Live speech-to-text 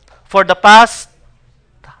For the past,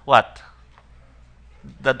 what?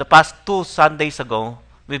 The past 2 Sundays ago,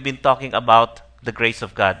 we've been talking about the grace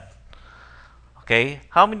of God. Okay?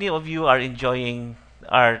 How many of you are enjoying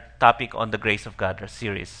our topic on the grace of God, our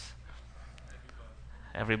series?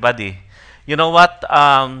 Everybody. You know what?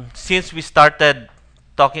 Since we started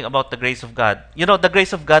talking about the grace of God, the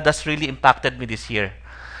grace of God has really impacted me this year.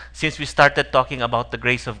 Since we started talking about the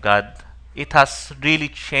grace of God, it has really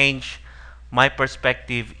changed my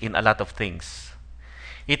perspective in a lot of things.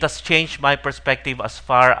 It has changed my perspective as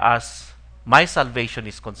far as my salvation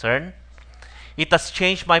is concerned. It has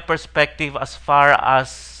changed my perspective as far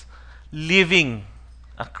as living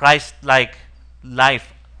a Christ like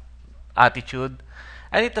life attitude.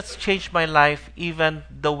 And it has changed my life, even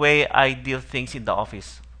the way I deal things in the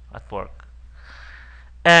office at work.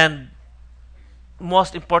 And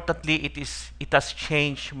most importantly, it has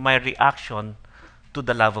changed my reaction to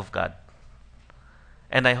the love of God.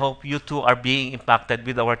 And I hope you too are being impacted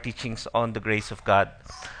with our teachings on the grace of God.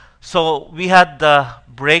 So we had the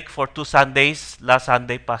break for 2 Sundays. Last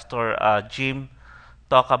Sunday, Pastor Jim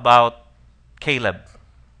talked about Caleb.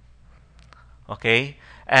 Okay?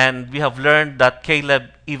 And we have learned that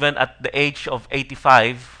Caleb, even at the age of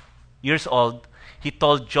 85 years old, he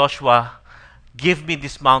told Joshua, "Give me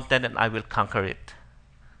this mountain and I will conquer it."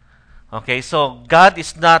 Okay, so God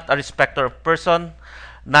is not a respecter of person,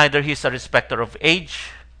 neither He is a respecter of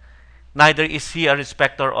age, neither is He a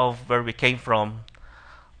respecter of where we came from.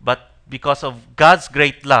 But because of God's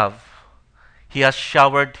great love, He has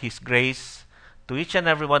showered His grace to each and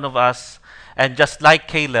every one of us. And just like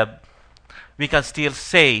Caleb, we can still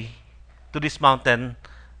say to this mountain,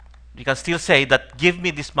 we can still say that, "Give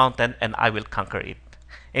me this mountain and I will conquer it."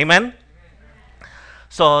 Amen?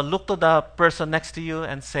 So look to the person next to you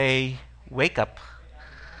and say, "Wake up."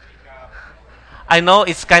 I know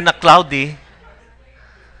it's kind of cloudy.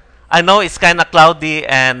 I know it's kind of cloudy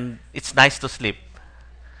and it's nice to sleep.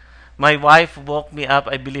 My wife woke me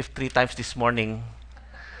up, I believe, 3 times this morning.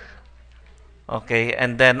 Okay,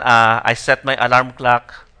 and then I set my alarm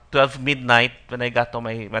clock 12 midnight when I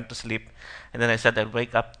went to sleep, and then I said I'll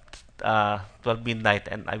wake up 12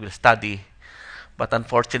 midnight and I will study. But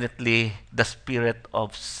unfortunately, the spirit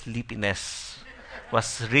of sleepiness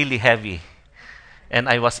was really heavy, and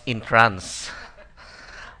I was in trance.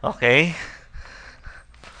 Okay,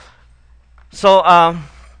 so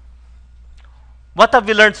what have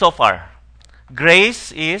we learned so far?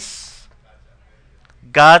 Grace is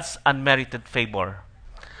God's unmerited favor.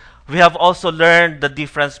 We have also learned the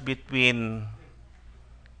difference between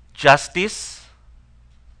justice,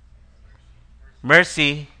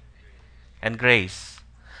 mercy, and grace.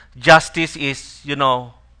 Justice is,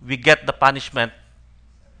 we get the punishment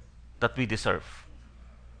that we deserve.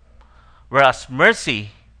 Whereas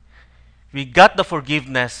mercy, we got the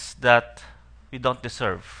forgiveness that we don't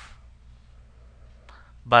deserve.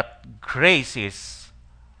 But grace is,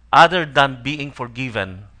 other than being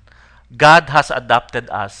forgiven, God has adopted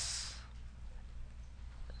us.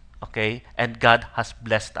 Okay? And God has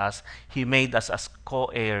blessed us. He made us as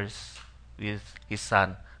co-heirs with His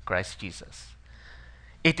Son, Christ Jesus.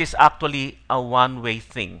 It is actually a one-way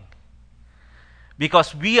thing.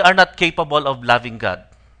 Because we are not capable of loving God.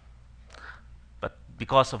 But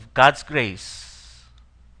because of God's grace,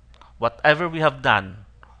 whatever we have done,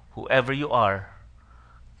 whoever you are,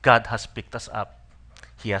 God has picked us up.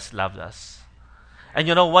 He has loved us. And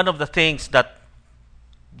one of the things that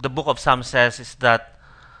the book of Psalms says is that,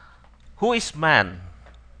 "Who is man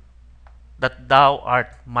that thou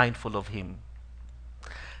art mindful of him?"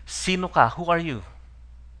 Sino ka? Who are you?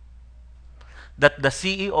 That the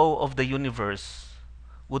CEO of the universe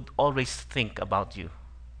would always think about you.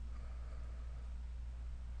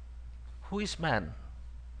 Who is man?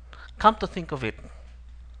 Come to think of it.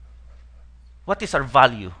 What is our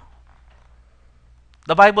value?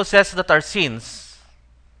 The Bible says that our sins,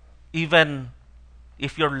 even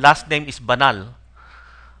if your last name is Banal,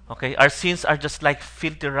 okay, our sins are just like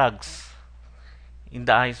filthy rags in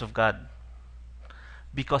the eyes of God.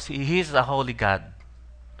 Because He is a holy God.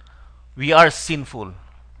 We are sinful.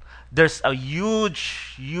 There's a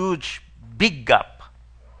huge, huge, big gap.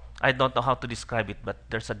 I don't know how to describe it, but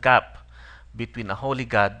there's a gap between a holy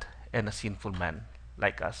God and a sinful man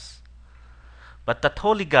like us. But that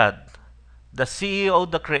holy God, the CEO,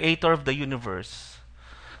 the creator of the universe,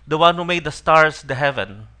 the one who made the stars, the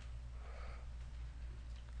heaven,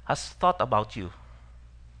 has thought about you,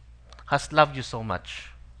 has loved you so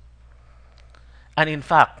much. And in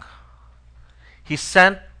fact, He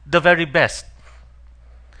sent the very best.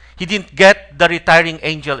 He didn't get the retiring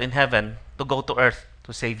angel in heaven to go to earth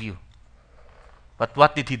to save you. But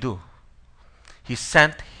what did He do? He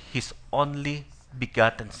sent His only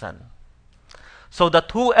begotten Son, so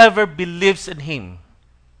that whoever believes in Him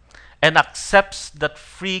and accepts that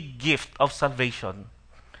free gift of salvation,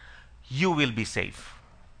 you will be saved.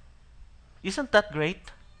 Isn't that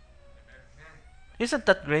great? Isn't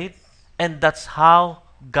that great? And that's how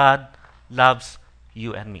God loves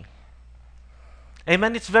you and me.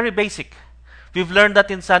 Amen? It's very basic. We've learned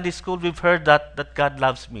that in Sunday school. We've heard that God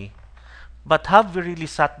loves me. But have we really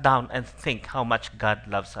sat down and think how much God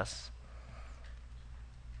loves us?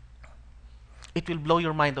 It will blow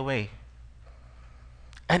your mind away.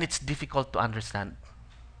 And it's difficult to understand.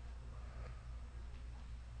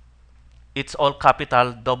 It's all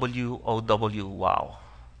capital W-O-W, wow.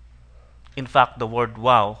 In fact, the word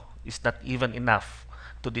wow is not even enough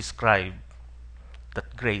to describe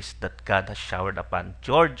that grace that God has showered upon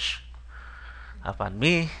George, upon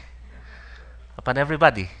me, upon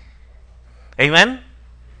everybody. Amen?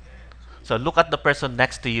 So look at the person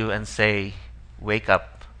next to you and say, wake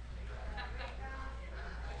up.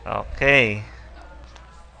 Okay.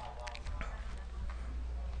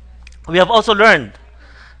 We have also learned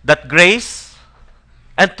that grace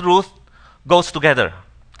and truth goes together.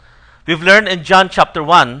 We've learned in John chapter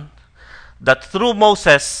 1 that through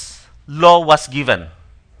Moses, law was given.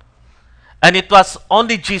 And it was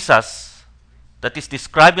only Jesus that is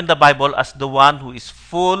described in the Bible as the one who is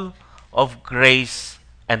full of grace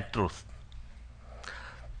and truth.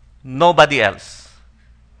 Nobody else.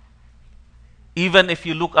 Even if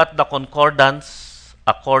you look at the concordance,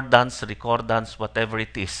 accordance, recordance, whatever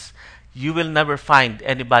it is, you will never find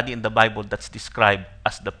anybody in the Bible that's described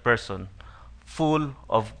as the person full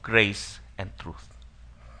of grace and truth.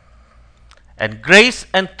 And grace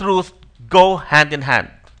and truth go hand in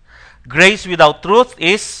hand. Grace without truth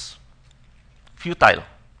is futile.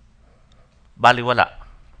 Baliwala.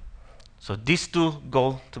 So these two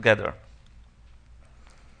go together.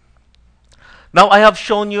 Now I have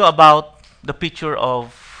shown you about the picture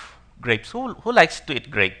of grapes. Who likes to eat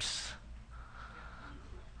grapes?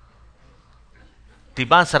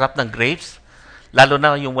 Diba, ang sarap ng grapes? Lalo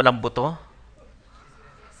na yung walang buto.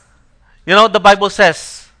 You know, the Bible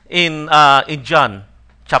says in John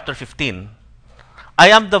chapter 15, I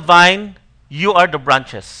am the vine, you are the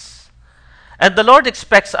branches. And the Lord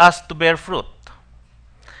expects us to bear fruit.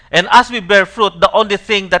 And as we bear fruit, the only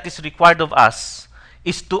thing that is required of us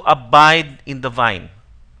is to abide in the vine.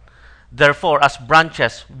 Therefore, as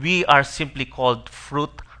branches, we are simply called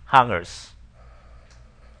fruit hangers.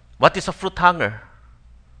 What is a fruit hanger?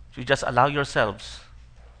 You just allow yourselves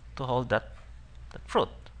to hold that fruit.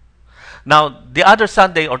 Now, the other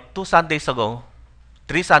Sunday or 2 Sundays ago,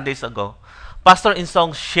 3 Sundays ago, Pastor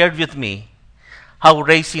Insong shared with me how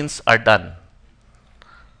raisins are done.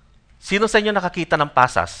 Sino sa inyo nakakita ng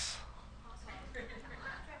pasas?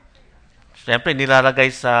 Siyempre,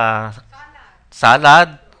 nilalagay sa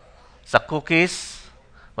salad, sa cookies,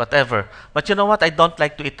 whatever. But you know what? I don't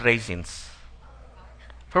like to eat raisins.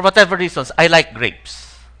 For whatever reasons, I like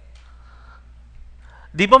grapes.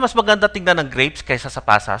 Di ba mas maganda tingnan ng grapes kaysa sa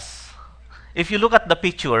pasas? If you look at the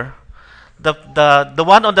picture, the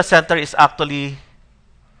one on the center is actually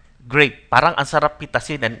grape. Parang ang sarap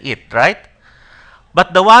pitasin and eat, right?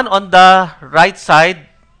 But the one on the right side,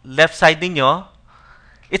 left side ninyo,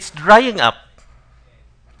 it's drying up.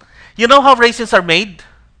 You know how raisins are made?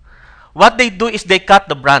 What they do is they cut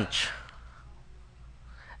the branch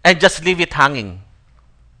and just leave it hanging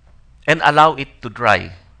and allow it to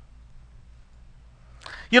dry.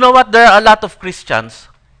 You know what? There are a lot of Christians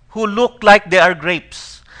who look like they are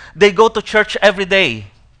grapes. They go to church every day.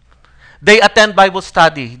 They attend Bible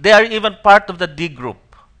study. They are even part of the D group.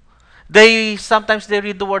 Sometimes they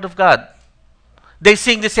read the Word of God. They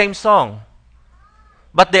sing the same song.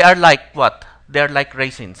 But they are like what? They are like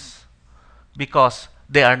raisins because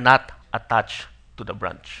they are not attached to the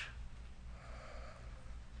branch.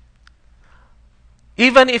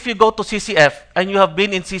 Even if you go to CCF and you have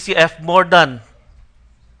been in CCF more than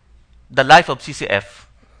the life of CCF,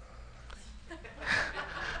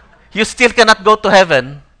 you still cannot go to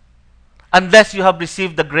heaven unless you have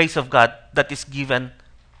received the grace of God that is given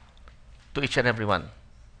to each and every one.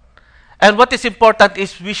 And what is important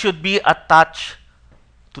is we should be attached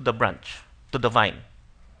to the branch, to the vine.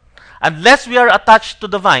 Unless we are attached to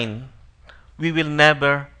the vine, we will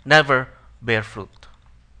never bear fruit.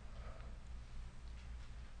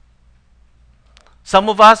 Some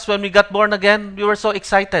of us, when we got born again, we were so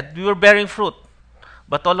excited. We were bearing fruit.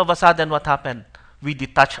 But all of a sudden, what happened? We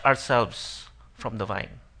detach ourselves from the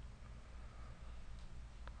vine.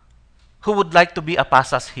 Who would like to be a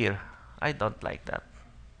pasas here? I don't like that.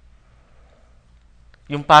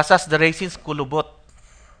 Yung pasas, the raisins, kulubot.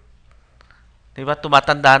 Diba?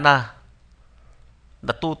 Tumatanda na.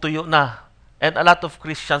 Natutuyo na. And a lot of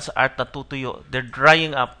Christians are natutuyo. They're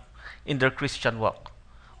drying up in their Christian walk.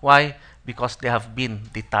 Why? Because they have been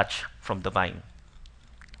detached from the vine.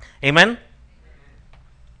 Amen?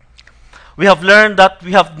 We have learned that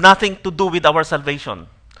we have nothing to do with our salvation.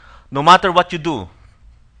 No matter what you do,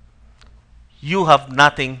 you have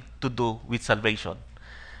nothing to do with salvation.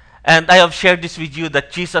 And I have shared this with you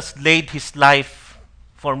that Jesus laid his life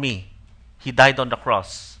for me. He died on the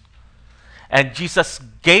cross. And Jesus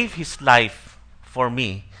gave his life for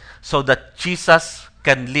me so that Jesus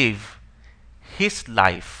can live his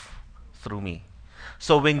life through me.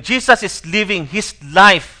 So when Jesus is living his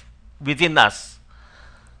life within us,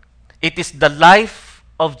 it is the life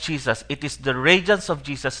of Jesus, it is the radiance of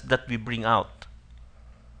Jesus that we bring out.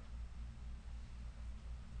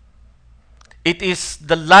 It is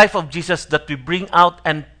the life of Jesus that we bring out,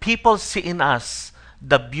 and people see in us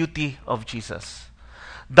the beauty of Jesus.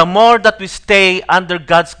 The more that we stay under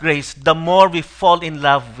God's grace, the more we fall in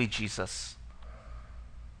love with Jesus.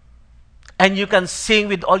 And you can sing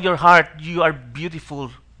with all your heart, you are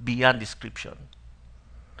beautiful beyond description.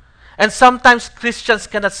 And sometimes Christians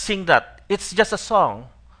cannot sing that. It's just a song.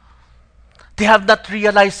 They have not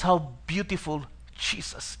realized how beautiful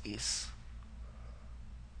Jesus is.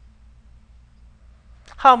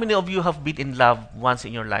 How many of you have been in love once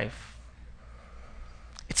in your life?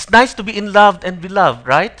 It's nice to be in love and be loved,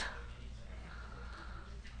 right?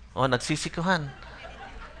 Oh, nagsisikuhan.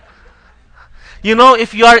 You know,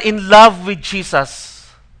 if you are in love with Jesus,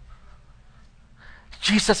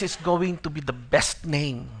 Jesus is going to be the best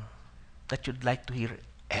name that you'd like to hear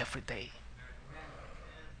every day.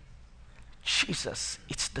 Jesus,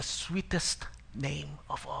 it's the sweetest name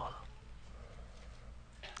of all.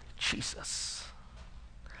 Jesus.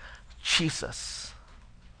 Jesus.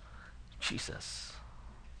 Jesus.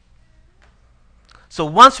 So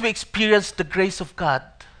once we experience the grace of God,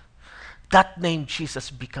 that name Jesus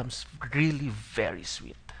becomes really very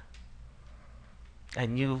sweet.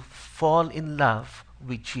 And you fall in love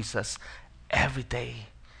with Jesus every day,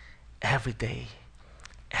 every day,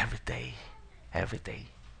 every day, every day.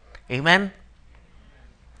 Amen?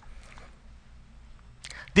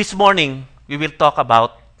 This morning, we will talk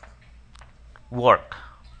about work.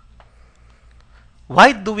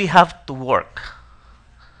 Why do we have to work?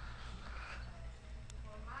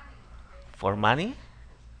 For money?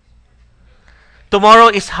 Tomorrow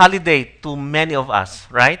is holiday to many of us,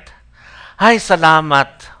 right? Ay,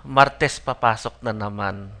 salamat. Martes papasok na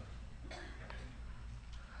naman.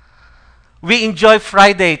 We enjoy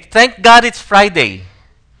Friday. Thank God it's Friday.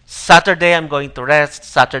 Saturday, I'm going to rest.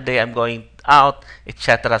 Saturday, I'm going out,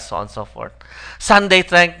 etc., so on and so forth. Sunday,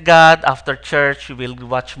 thank God, after church, we will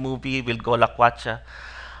watch movie, we'll go lakwatsa.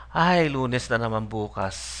 Ay, Lunes na naman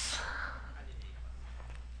bukas.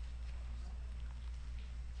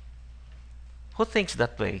 Who thinks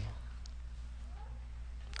that way?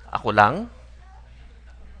 Ako lang?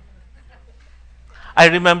 I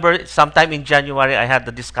remember sometime in January, I had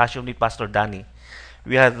the discussion with Pastor Danny.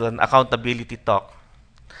 We had an accountability talk.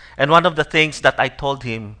 And one of the things that I told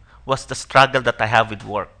him was the struggle that I have with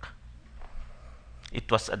work. It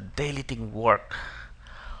was a daily thing, work.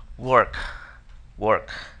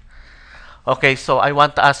 Okay, so I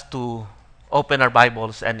want us to open our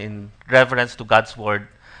Bibles and in reverence to God's Word,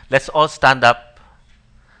 let's all stand up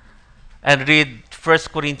and read 1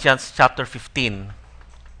 Corinthians chapter 15,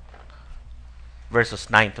 verses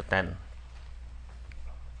 9 to 10.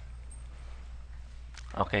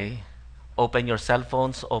 Okay? Open your cell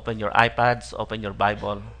phones, open your iPads, open your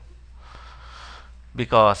Bible,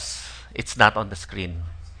 because it's not on the screen.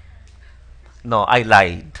 No, I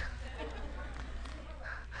lied.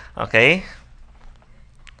 Okay?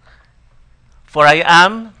 For I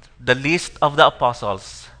am the least of the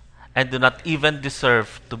apostles, and do not even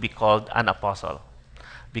deserve to be called an apostle,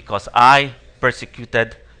 because I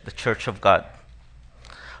persecuted the church of God.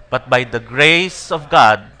 But by the grace of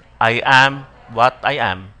God, I am what I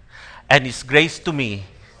am, and His grace to me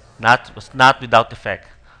was not without effect.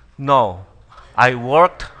 No, I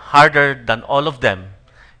worked harder than all of them,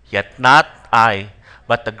 yet not I,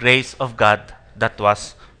 but the grace of God that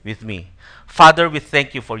was with me. Father, we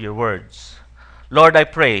thank you for your words. Lord, I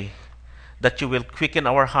pray that you will quicken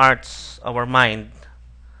our hearts, our mind.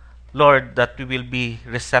 Lord, that we will be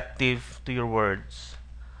receptive to your words.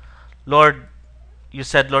 Lord, you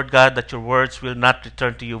said, Lord God, that your words will not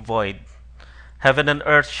return to you void. Heaven and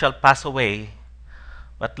earth shall pass away,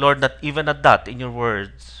 but Lord, not even a dot in your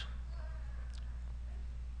words,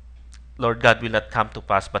 Lord God, will not come to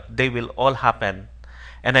pass, but they will all happen.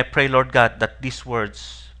 And I pray, Lord God, that these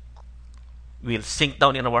words will sink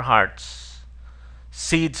down in our hearts.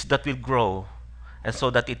 seeds that will grow, and so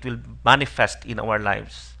that it will manifest in our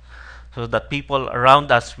lives, so that people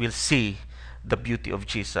around us will see the beauty of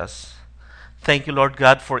Jesus. Thank you, Lord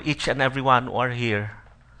God, for each and everyone who are here.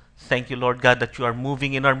 Thank you, Lord God, that you are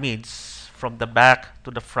moving in our midst from the back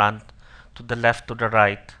to the front, to the left to the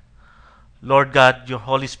right. Lord God, your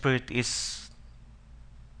Holy Spirit is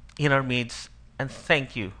in our midst, and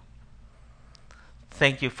thank you.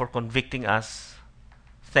 Thank you for convicting us.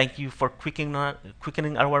 Thank you for quickening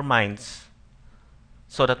our minds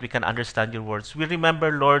so that we can understand your words. We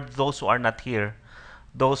remember, Lord, those who are not here,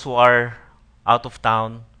 those who are out of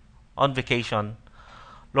town, on vacation.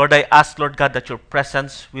 Lord, I ask, Lord God, that your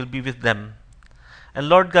presence will be with them. And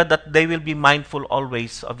Lord God, that they will be mindful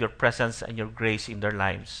always of your presence and your grace in their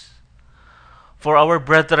lives. For our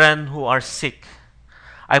brethren who are sick,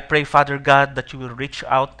 I pray, Father God, that you will reach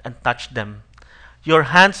out and touch them. Your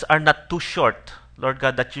hands are not too short, Lord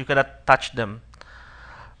God, that you cannot touch them.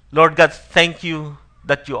 Lord God, thank you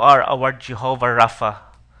that you are our Jehovah Rapha,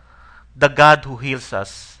 the God who heals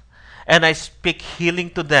us. And I speak healing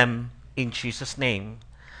to them in Jesus' name.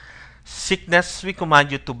 Sickness, we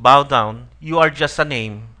command you to bow down. You are just a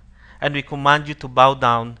name. And we command you to bow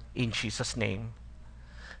down in Jesus' name.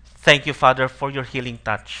 Thank you, Father, for your healing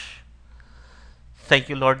touch. Thank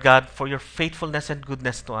you, Lord God, for your faithfulness and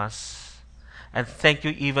goodness to us. And thank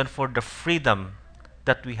you even for the freedom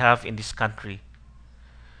that we have in this country.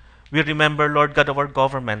 We remember, Lord God, our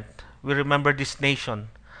government. We remember this nation.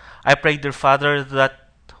 I pray, dear Father, that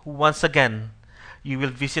once again, you will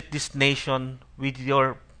visit this nation with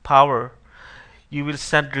your power. You will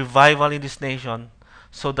send revival in this nation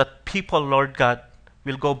so that people, Lord God,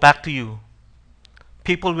 will go back to you.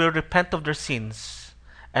 People will repent of their sins,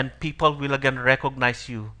 and people will again recognize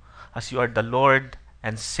you as you are the Lord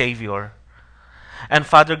and Savior. And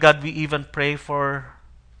Father God, we even pray for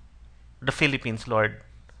the Philippines, Lord.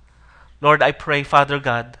 Lord, I pray, Father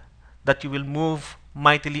God, that you will move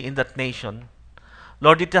mightily in that nation.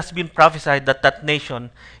 Lord, it has been prophesied that that nation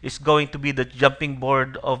is going to be the jumping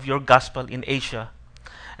board of your gospel in Asia.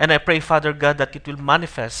 And I pray, Father God, that it will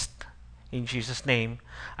manifest in Jesus' name.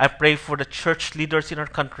 I pray for the church leaders in our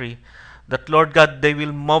country that, Lord God, they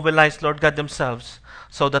will mobilize, Lord God, themselves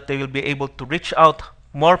so that they will be able to reach out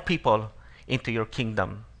more people into your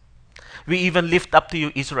kingdom. We even lift up to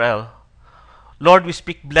you Israel. Lord, we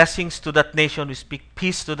speak blessings to that nation. We speak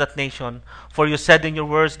peace to that nation. For you said in your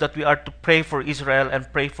words that we are to pray for Israel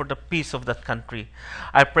and pray for the peace of that country.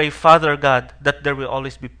 I pray, Father God, that there will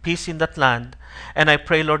always be peace in that land. And I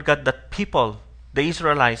pray, Lord God, that people, the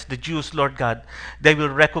Israelites, the Jews, Lord God, they will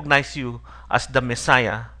recognize you as the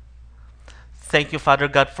Messiah. Thank you, Father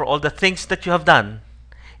God, for all the things that you have done.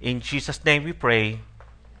 In Jesus' name we pray.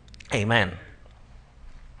 Amen.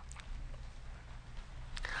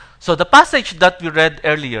 So the passage that we read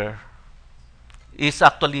earlier is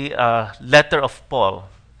actually a letter of Paul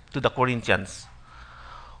to the Corinthians,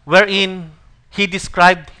 wherein he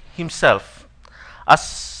described himself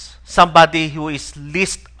as somebody who is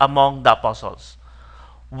least among the apostles.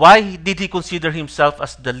 Why did he consider himself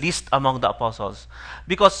as the least among the apostles?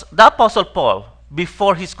 Because the apostle Paul,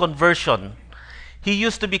 before his conversion, he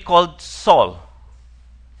used to be called Saul.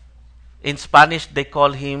 In Spanish, they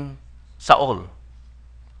call him Saul.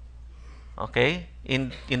 Okay?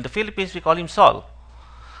 In the Philippines, we call him Saul.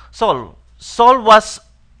 Saul was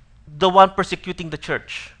the one persecuting the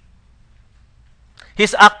church. He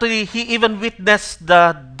even witnessed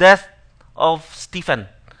the death of Stephen.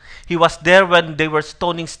 He was there when they were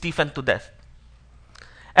stoning Stephen to death.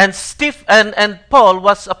 And Paul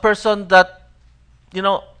was a person that,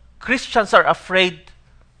 Christians are afraid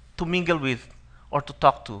to mingle with or to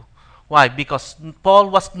talk to. Why? Because Paul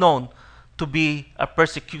was known to be a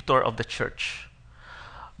persecutor of the church.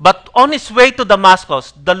 But on his way to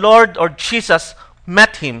Damascus, the Lord or Jesus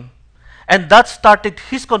met him, and that started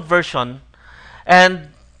his conversion, and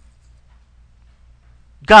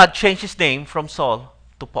God changed his name from Saul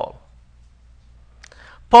to Paul.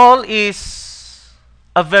 Paul is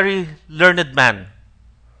a very learned man.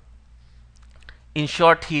 In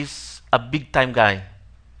short, he's a big-time guy.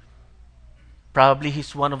 Probably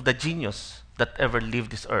he's one of the genius that ever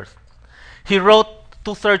lived this earth. He wrote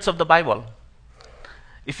 2/3 of the Bible.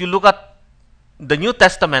 If you look at the New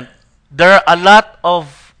Testament, there are a lot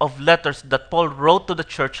of letters that Paul wrote to the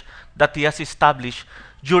church that he has established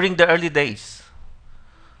during the early days.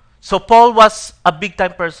 So Paul was a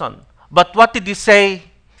big-time person. But what did he say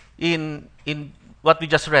in what we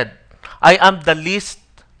just read? I am the least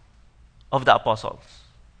of the apostles.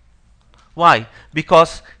 Why?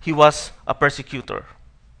 Because he was a persecutor.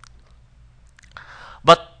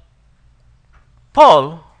 But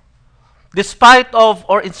Paul despite of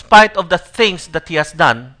or in spite of the things that he has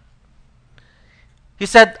done, he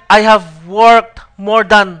said, I have worked more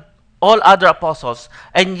than all other apostles,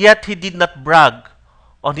 and yet he did not brag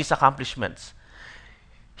on his accomplishments.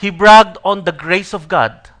 He bragged on the grace of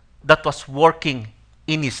God that was working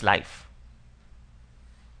in his life.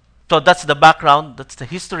 So that's the background, that's the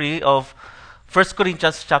history of 1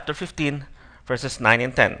 Corinthians chapter 15, verses 9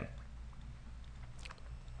 and 10.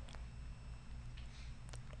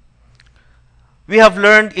 We have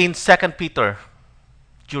learned in 2 Peter,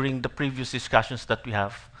 during the previous discussions that we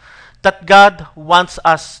have, that God wants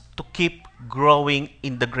us to keep growing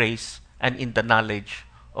in the grace and in the knowledge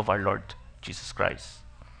of our Lord Jesus Christ.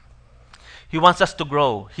 He wants us to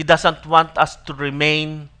grow. He doesn't want us to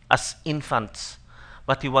remain as infants,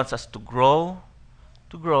 but He wants us to grow,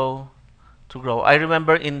 to grow, to grow. I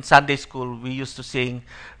remember in Sunday school, we used to sing,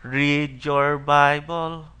 read your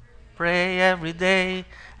Bible, pray every day,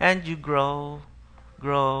 and you grow,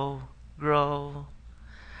 grow, grow.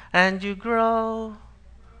 And you grow,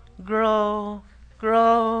 grow,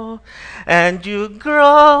 grow. And you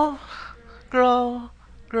grow, grow,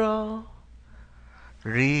 grow.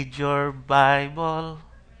 Read your Bible,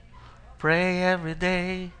 pray every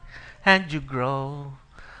day, and you grow,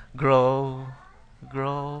 grow,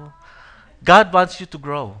 grow. God wants you to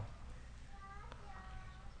grow.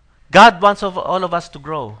 God wants all of us to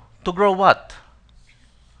grow. To grow what?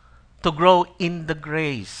 To grow in the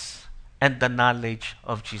grace and the knowledge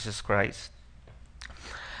of Jesus Christ.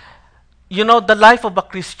 You know, the life of a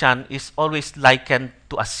Christian is always likened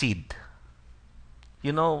to a seed.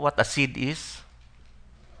 You know what a seed is?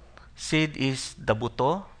 Seed is the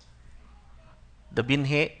buto, the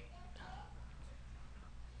binhi.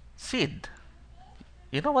 Seed.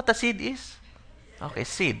 You know what a seed is? Okay,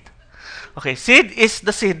 seed. Okay, seed is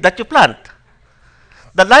the seed that you plant.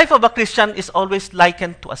 The life of a Christian is always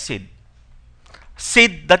likened to a seed.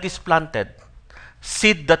 Seed that is planted,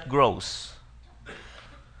 seed that grows.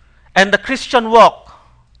 And the Christian walk,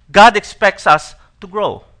 God expects us to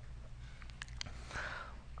grow.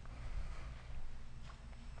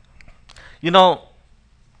 You know,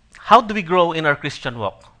 how do we grow in our Christian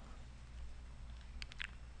walk?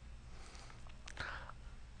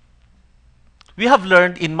 We have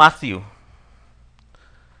learned in Matthew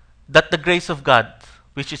that the grace of God,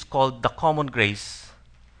 which is called the common grace,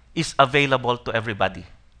 is available to everybody,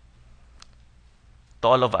 to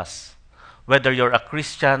all of us. Whether you're a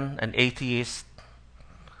Christian, an atheist,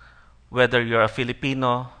 whether you're a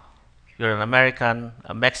Filipino, you're an American,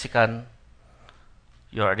 a Mexican,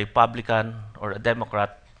 you're a Republican or a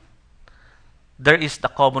Democrat, there is the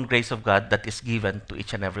common grace of God that is given to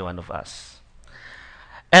each and every one of us.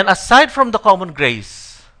 And aside from the common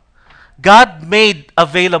grace, God made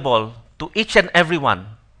available to each and every one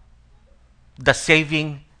the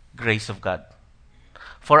saving grace of God.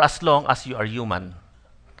 For as long as you are human,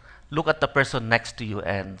 look at the person next to you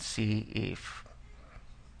and see if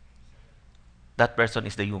that person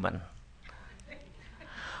is the human.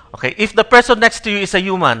 Okay, if the person next to you is a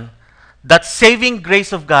human, that saving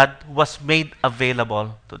grace of God was made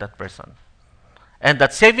available to that person. And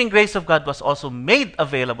that saving grace of God was also made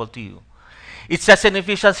available to you. It says in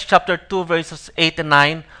Ephesians chapter 2, verses 8 and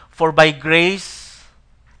 9, for by grace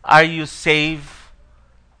are you saved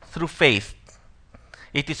through faith.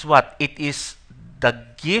 It is what? It is the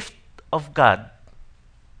gift of God,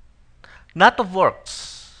 not of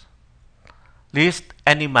works, lest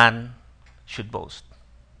any man should boast.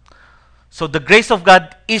 So the grace of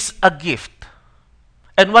God is a gift.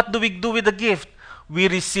 And what do we do with the gift? We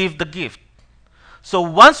receive the gift. So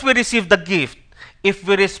once we receive the gift, if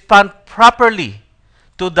we respond properly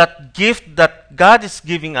to that gift that God is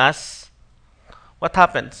giving us, what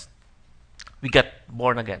happens? We get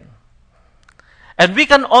born again. And we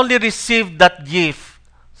can only receive that gift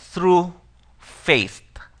through faith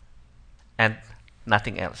and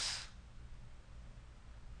nothing else.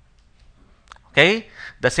 Okay?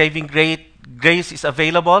 The saving grace is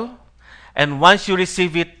available. And once you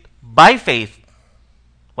receive it by faith,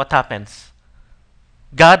 what happens?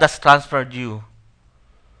 God has transferred you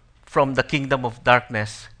from the kingdom of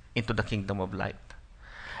darkness into the kingdom of light.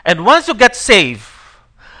 And once you get saved,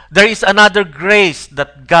 there is another grace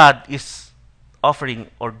that God is offering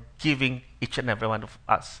or giving each and every one of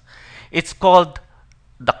us. It's called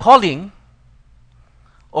the calling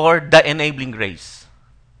or the enabling grace.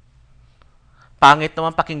 Pangit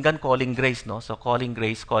naman pakinggan calling grace, no? So calling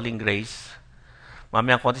grace, calling grace.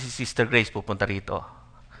 Mamaya konti si Sister Grace pupunta rito.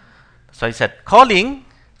 So I said calling,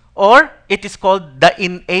 or it is called the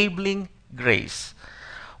enabling grace.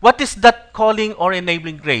 What is that calling or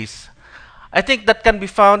enabling grace? I think that can be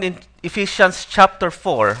found in Ephesians chapter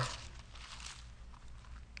 4,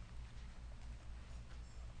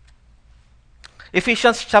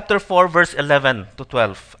 Ephesians chapter 4, verse 11 to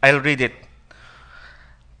 12. I'll read it.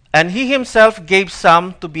 And he himself gave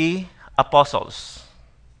some to be apostles,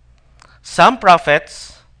 some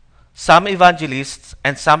prophets, some evangelists,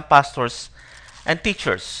 and some pastors and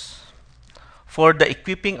teachers, for the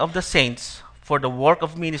equipping of the saints, for the work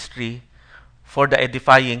of ministry, for the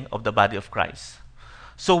edifying of the body of Christ.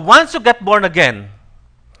 So once you get born again,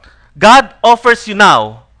 God offers you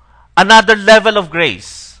now another level of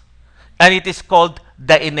grace, and it is called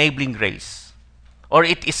the enabling grace, or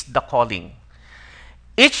it is the calling.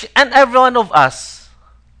 Each and every one of us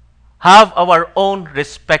have our own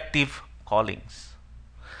respective callings.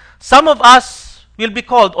 Some of us will be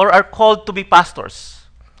called or are called to be pastors.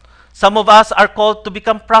 Some of us are called to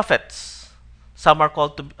become prophets. Some are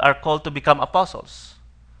called to become apostles.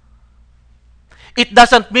 It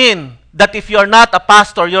doesn't mean that if you're not a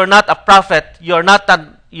pastor, you're not a prophet, you're not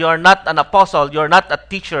an apostle, you're not a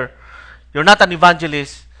teacher, you're not an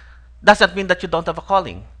evangelist, doesn't mean that you don't have a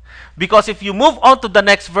calling. Because if you move on to the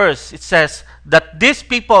next verse, it says that these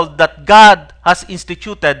people that God has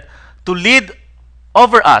instituted to lead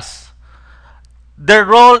over us, their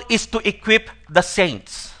role is to equip the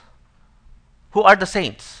saints. Who are the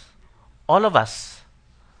saints? All of us.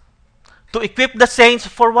 To equip the saints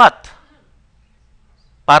for what?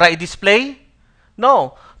 Para i-display?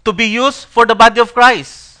 No. To be used for the body of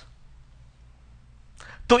Christ.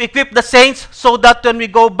 To equip the saints so that when we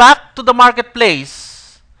go back to the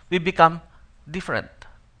marketplace, we become different.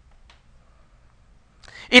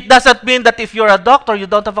 It doesn't mean that if you're a doctor, you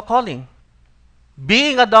don't have a calling.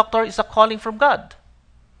 Being a doctor is a calling from God.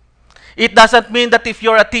 It doesn't mean that if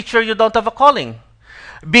you're a teacher, you don't have a calling.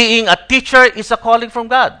 Being a teacher is a calling from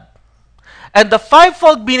God. And the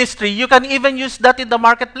fivefold ministry, you can even use that in the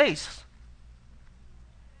marketplace.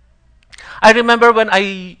 I remember when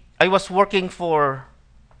I was working for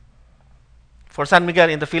San Miguel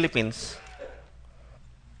in the Philippines,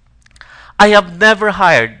 I have never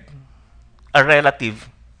hired a relative,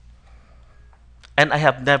 and I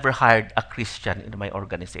have never hired a Christian in my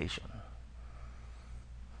organization.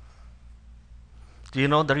 Do you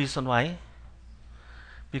know the reason why?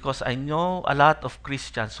 Because I know a lot of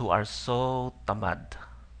Christians who are so tamad.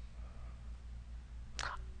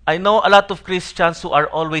 I know a lot of Christians who are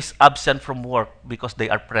always absent from work because they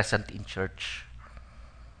are present in church.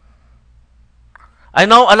 I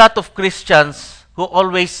know a lot of Christians who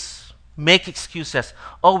always make excuses.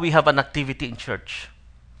 Oh, we have an activity in church.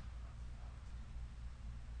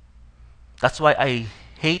 That's why I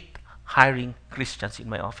hate hiring Christians in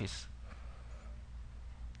my office.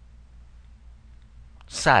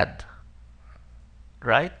 Sad.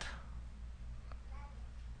 Right?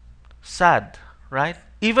 Sad. Right?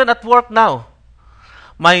 Even at work now,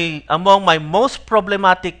 among my most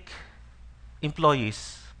problematic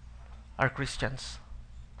employees are Christians.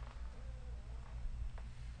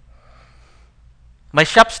 My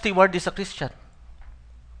shop steward is a Christian.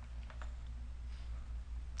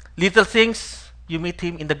 Little things, you meet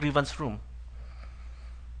him in the grievance room.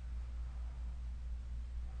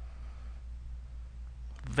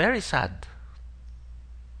 Very sad.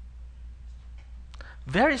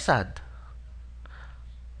 Very sad.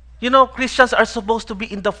 You know, Christians are supposed to be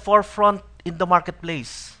in the forefront in the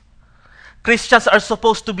marketplace. Christians are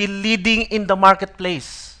supposed to be leading in the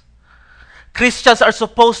marketplace. Christians are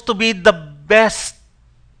supposed to be the best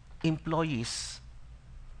employees,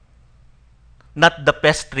 not the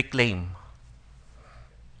best reclaim.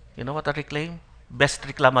 You know what a reclaim? Best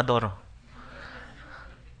reclamador.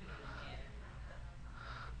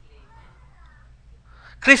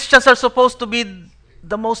 Christians are supposed to be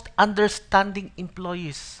the most understanding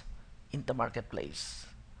employees in the marketplace.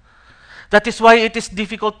 That is why it is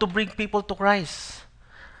difficult to bring people to Christ,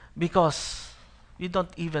 because you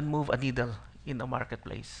don't even move a needle in the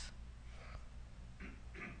marketplace.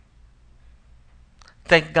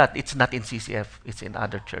 Thank God it's not in CCF, it's in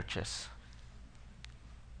other churches.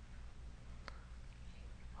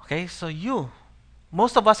 Okay, so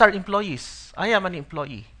most of us are employees. I am an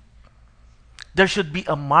employee. There should be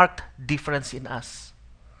a marked difference in us.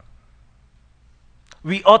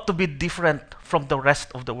 We ought to be different from the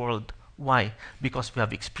rest of the world. Why? Because we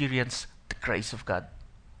have experienced the grace of God.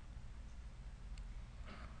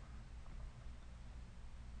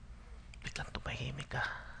 Biglang tumahimik ka.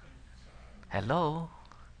 Hello?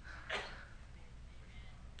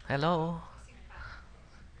 Hello?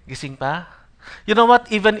 Gising pa? You know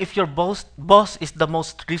what? Even if your boss is the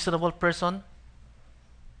most reasonable person,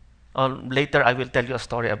 later I will tell you a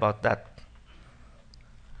story about that.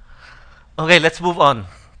 Okay, let's move on.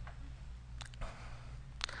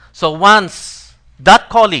 So once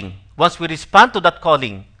we respond to that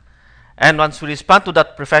calling, And once we respond to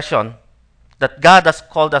that profession that God has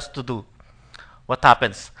called us to do, what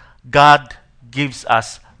happens? God gives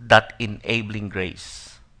us that enabling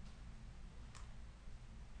grace.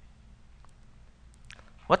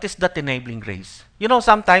 What is that enabling grace? You know,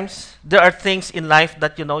 sometimes there are things in life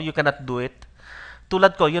that you cannot do it.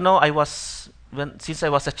 Tulad ko, since I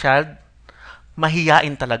was a child,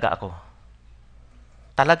 mahiyain talaga ako.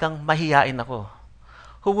 Talagang mahiyain ako.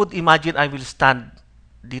 Who would imagine I will stand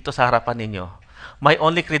dito sa harapan ninyo? My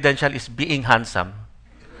only credential is being handsome.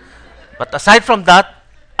 But aside from that,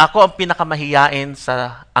 ako ang pinakamahiyain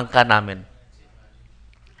sa angka namin.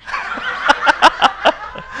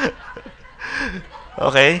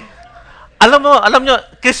 Okay? Alam nyo,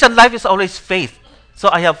 Christian life is always faith. So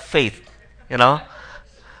I have faith,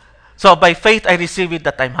 So by faith, I receive it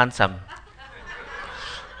that I'm handsome.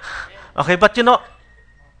 Okay, but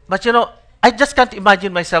I just can't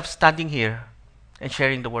imagine myself standing here and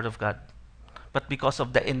sharing the Word of God. But because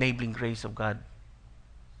of the enabling grace of God,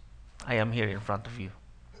 I am here in front of you.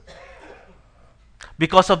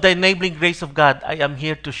 Because of the enabling grace of God, I am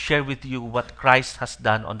here to share with you what Christ has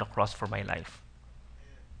done on the cross for my life.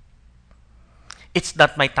 It's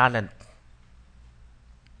not my talent.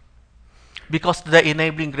 Because of the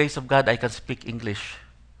enabling grace of God, I can speak English.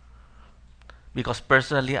 Because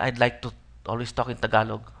personally, I'd like to always talk in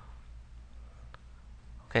Tagalog.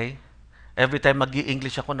 Okay? Every time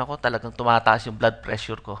mag-i-English ako, talagang tumataas yung blood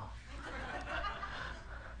pressure ko.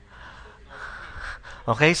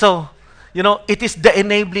 Okay? So, it is the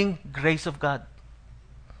enabling grace of God.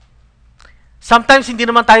 Sometimes, hindi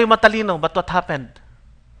naman tayo matalino, but what happened?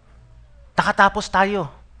 Nakatapos tayo.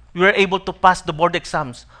 We were able to pass the board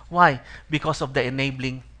exams. Why? Because of the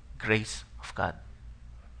enabling grace of God.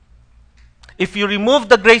 If you remove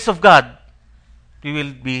the grace of God, we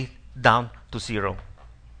will be down to zero.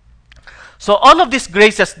 So all of these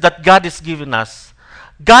graces that God has given us,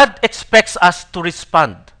 God expects us to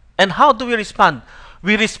respond. And how do we respond?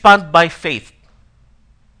 We respond by faith.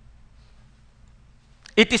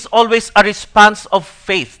 It is always a response of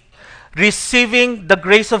faith. Receiving the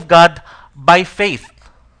grace of God by faith.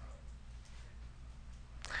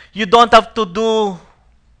 You don't have to do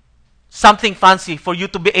something fancy for you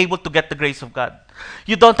to be able to get the grace of God.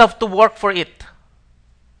 You don't have to work for it.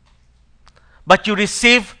 But you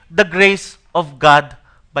receive the grace of God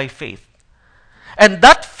by faith. And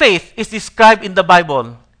that faith is described in the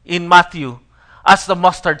Bible, in Matthew, as the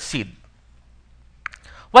mustard seed.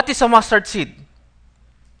 What is a mustard seed?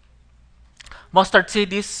 Mustard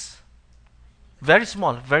seed is very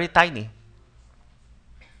small, very tiny.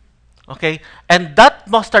 Okay? And that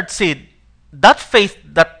mustard seed, that faith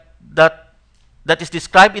that is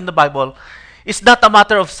described in the Bible, is not a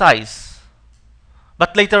matter of size.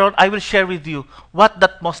 But later on, I will share with you what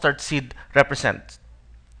that mustard seed represents.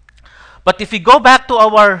 But if we go back to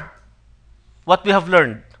what we have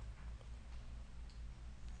learned,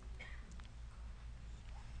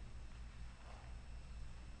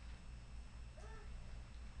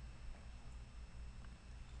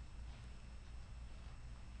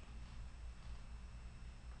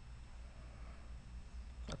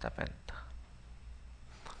 what happened?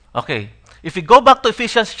 Okay, if we go back to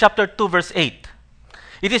Ephesians chapter 2, verse 8,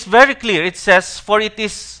 it is very clear. It says, "For it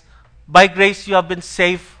is by grace you have been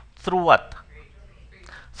saved through what?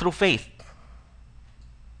 Through faith."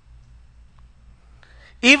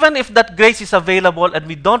 Even if that grace is available and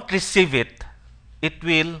we don't receive it,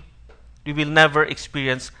 we will never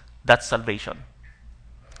experience that salvation.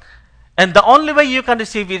 And the only way you can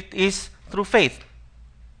receive it is through faith.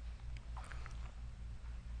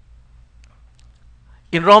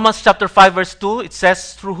 In Romans chapter 5, verse 2, it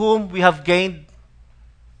says, "Through whom we have gained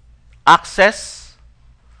access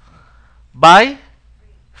by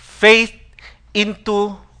faith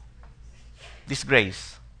into this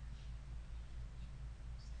grace."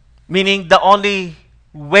 Meaning the only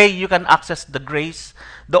way you can access the grace,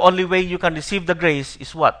 the only way you can receive the grace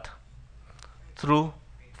is what? Through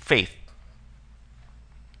faith.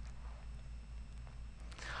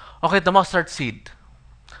 Okay, the mustard seed.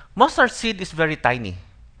 Mustard seed is very tiny.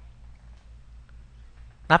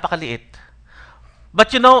 Napakaliit.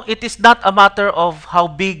 But it is not a matter of how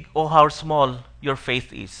big or how small your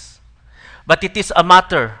faith is. But it is a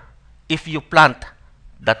matter if you plant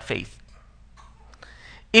that faith.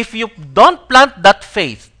 If you don't plant that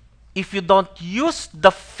faith, if you don't use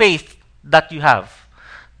the faith that you have,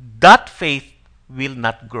 that faith will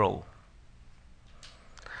not grow.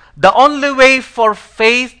 The only way for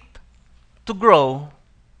faith to grow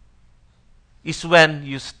is when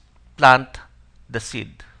you plant the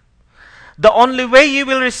seed. The only way you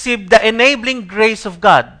will receive the enabling grace of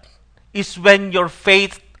God is when your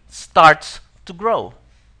faith starts to grow.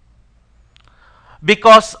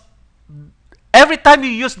 Because every time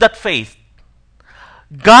you use that faith,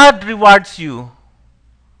 God rewards you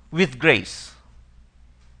with grace.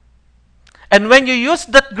 And when you use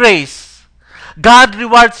that grace, God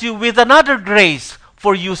rewards you with another grace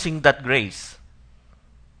for using that grace.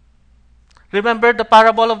 Remember the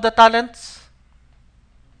parable of the talents?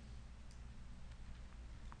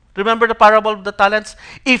 Remember the parable of the talents?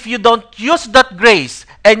 If you don't use that grace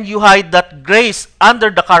and you hide that grace under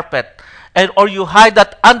the carpet or you hide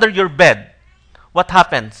that under your bed, what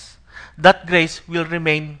happens? That grace will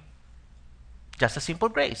remain just a simple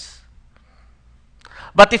grace.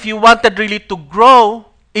 But if you wanted really to grow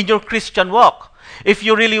in your Christian walk, if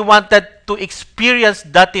you really wanted to experience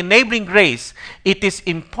that enabling grace, it is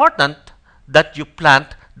important that you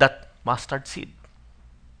plant that mustard seed.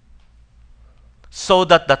 So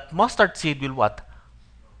that that mustard seed will what?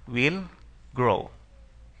 Will grow.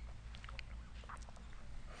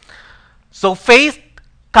 So faith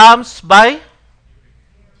comes by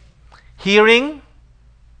hearing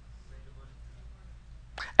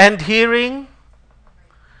and hearing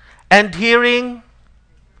and hearing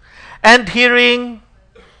and hearing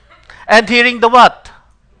and hearing the what?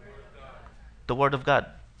 The Word of God.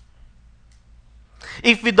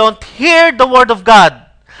 If we don't hear the Word of God,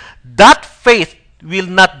 that faith will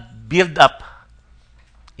not build up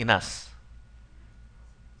in us.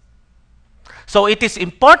 So it is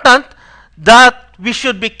important that we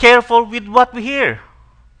should be careful with what we hear.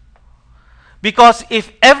 Because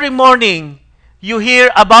if every morning you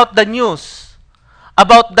hear about the news,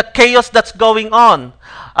 about the chaos that's going on,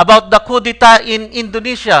 about the coup d'etat in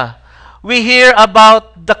Indonesia, we hear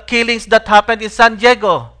about the killings that happened in San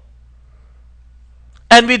Diego,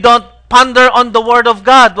 and we don't ponder on the Word of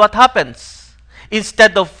God, what happens?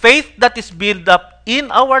 Instead of faith that is built up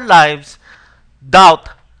in our lives, doubt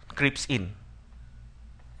creeps in.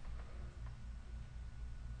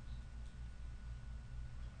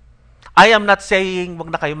 I am not saying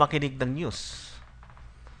wag na kayo makinig ng news.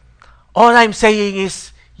 All I'm saying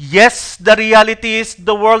is, yes, the reality is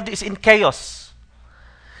the world is in chaos.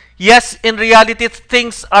 Yes, in reality,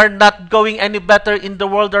 things are not going any better in the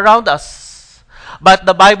world around us. But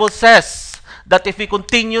the Bible says that if we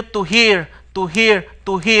continue to hear the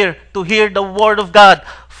Word of God,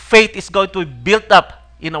 faith is going to be built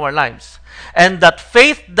up in our lives. And that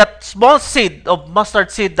faith, that small seed of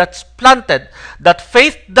mustard seed that's planted, that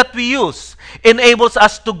faith that we use, enables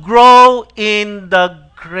us to grow in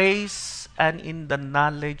the grace and in the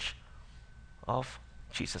knowledge of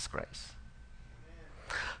Jesus Christ.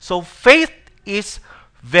 So faith is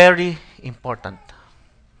very important.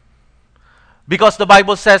 Because the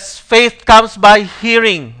Bible says faith comes by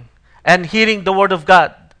hearing, and hearing the Word of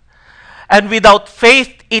God. And without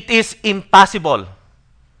faith, it is impossible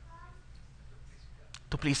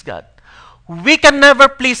to please God. We can never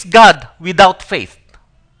please God without faith.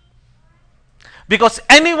 Because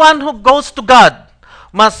anyone who goes to God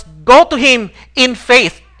must go to Him in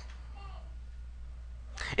faith.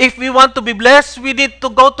 If we want to be blessed, we need to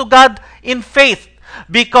go to God in faith.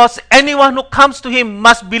 Because anyone who comes to Him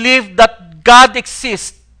must believe that God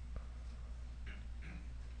exists.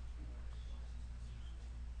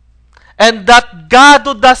 And that God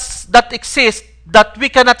who does that exists, that we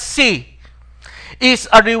cannot see, is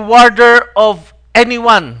a rewarder of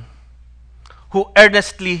anyone who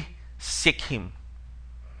earnestly seek Him.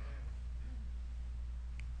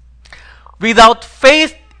 Without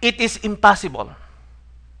faith, it is impossible.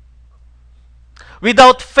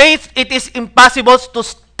 Without faith, it is impossible to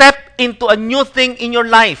step into a new thing in your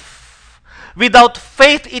life. Without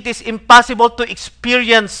faith, it is impossible to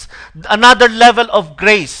experience another level of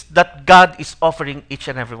grace that God is offering each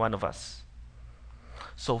and every one of us.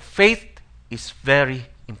 So faith is very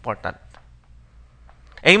important.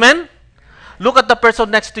 Amen? Look at the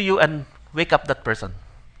person next to you and wake up that person.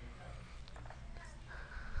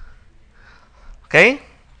 Okay?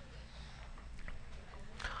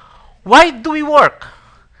 Why do we work?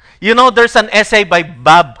 You know, there's an essay by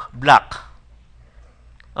Bob Black.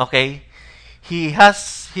 Okay?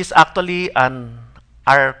 He's actually an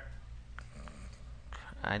I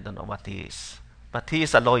don't know what he is, but he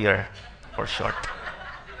is a lawyer for short.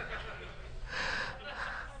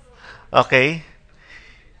 Okay?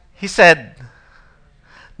 He said,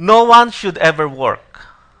 no one should ever work.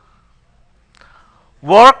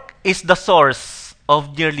 Work is the source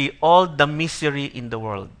of nearly all the misery in the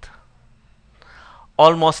world.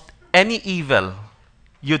 Almost any evil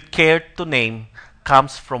you'd care to name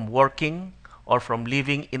comes from working or from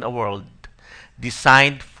living in a world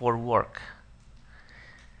designed for work.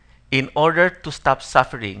 In order to stop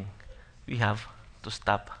suffering, we have to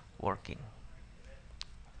stop working.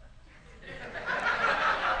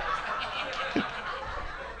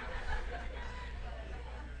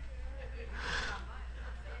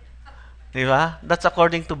 Di ba? That's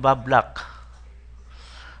according to Bob Black.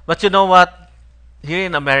 But you know what? Here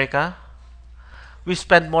in America, we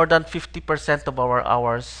spend more than 50% of our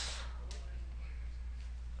hours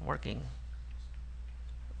working.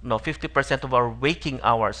 No, 50% of our waking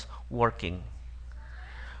hours working.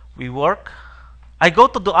 We work. I go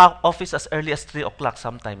to the office as early as 3 o'clock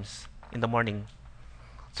sometimes in the morning.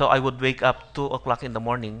 So I would wake up 2 o'clock in the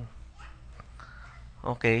morning,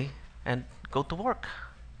 okay, and go to work.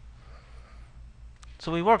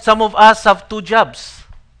 So we work. Some of us have 2 jobs.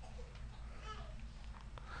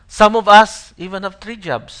 Some of us even have 3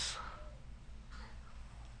 jobs.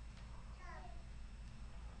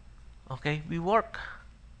 Okay, we work.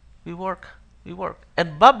 We work. We work.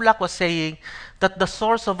 And Bob Black was saying that the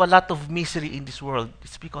source of a lot of misery in this world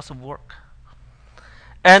is because of work.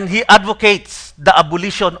 And he advocates the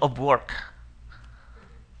abolition of work.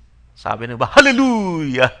 Sabi niyo ba?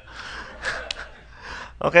 Hallelujah!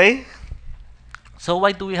 Okay? So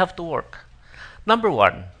why do we have to work? Number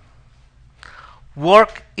 1,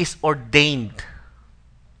 work is ordained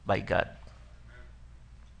by God.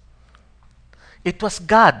 It was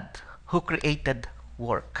God who created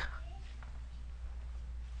work.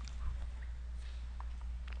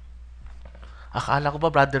 Akala ko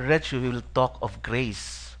ba, Brother Reg, we will talk of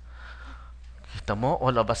grace. Kita mo,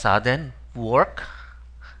 all of a sudden, work.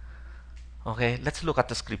 Okay, let's look at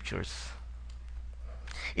the scriptures.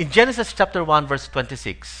 In Genesis chapter 1, verse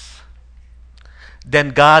 26,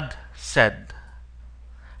 then God said,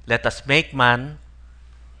 let us make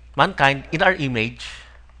mankind in our image,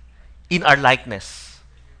 in our likeness,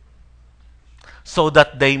 so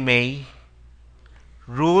that they may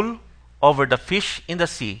rule over the fish in the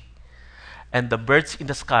sea and the birds in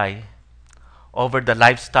the sky, over the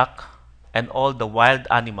livestock and all the wild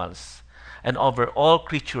animals, and over all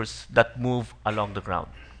creatures that move along the ground.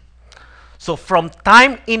 So from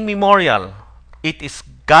time immemorial, it is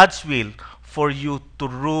God's will for you to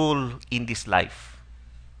rule in this life.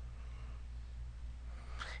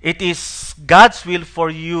 It is God's will for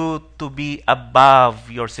you to be above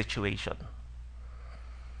your situation.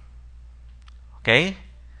 Okay?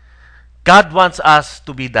 God wants us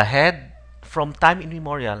to be the head from time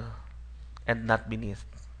immemorial and not beneath.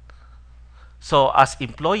 So as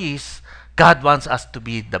employees, God wants us to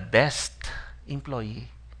be the best employee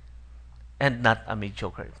and not a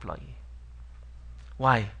mediocre employee.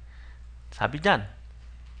 Why? Sabi diyan,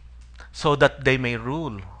 so that they may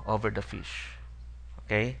rule over the fish.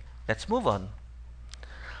 Okay? Let's move on.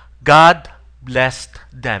 God blessed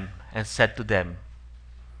them and said to them,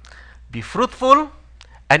 be fruitful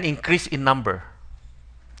and increase in number.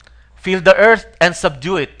 Fill the earth and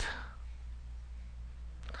subdue it.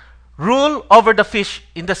 Rule over the fish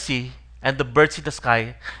in the sea and the birds in the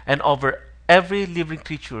sky and over every living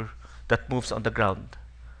creature that moves on the ground.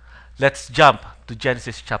 Let's jump to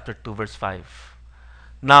Genesis chapter 2, verse 5.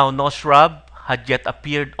 Now no shrub had yet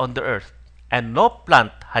appeared on the earth, and no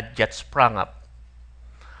plant had yet sprung up.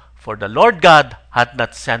 For the Lord God had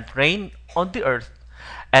not sent rain on the earth,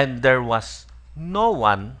 and there was no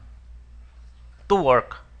one to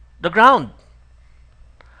work the ground.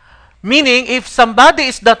 Meaning, if somebody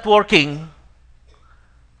is not working,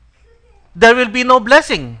 there will be no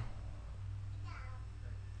blessing.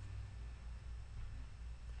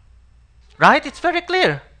 Right? It's very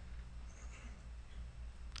clear.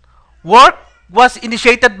 Work was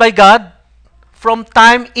initiated by God from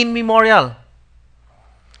time immemorial.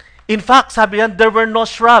 In fact, sabi yan, there were no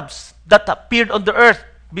shrubs that appeared on the earth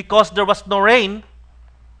because there was no rain.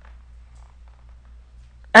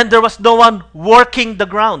 And there was no one working the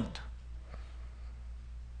ground.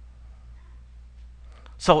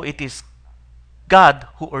 So it is God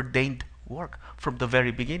who ordained work from the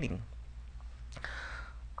very beginning.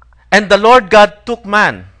 And the Lord God took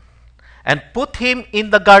man and put him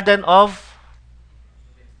in the garden of...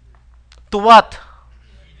 To what?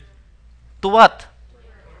 To what?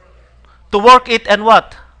 To work it and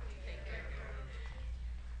what?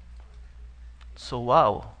 So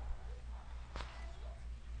wow.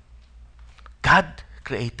 God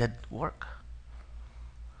created work.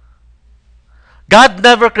 God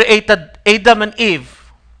never created Adam and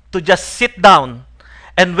Eve to just sit down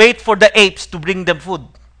and wait for the apes to bring them food.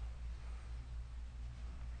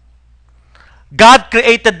 God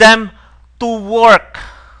created them to work.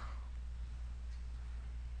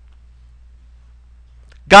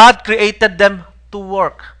 God created them to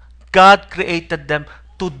work. God created them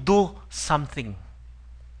to do something.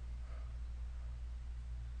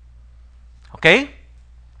 Okay?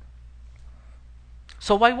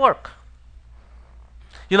 So why work?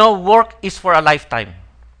 You know, work is for a lifetime.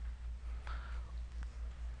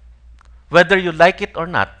 Whether you like it or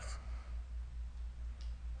not,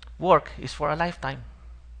 work is for a lifetime.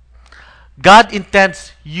 God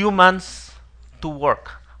intends humans to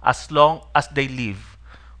work as long as they live,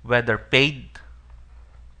 whether paid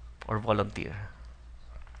or volunteer.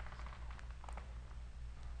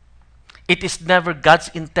 It is never God's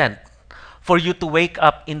intent for you to wake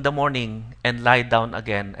up in the morning and lie down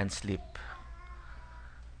again and sleep.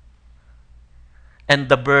 And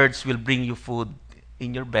the birds will bring you food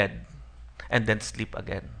in your bed and then sleep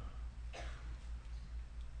again.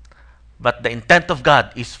 But the intent of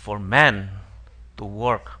God is for man to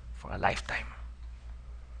work for a lifetime.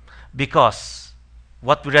 Because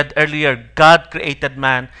what we read earlier, God created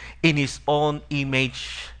man in his own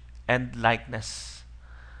image and likeness.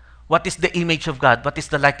 What is the image of God? What is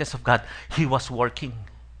the likeness of God? He was working.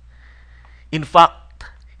 In fact,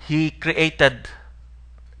 he created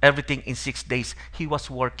everything in 6 days. He was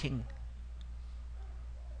working.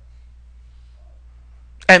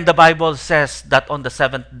 And the Bible says that on the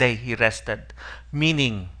seventh day he rested.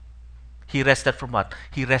 Meaning, he rested from what?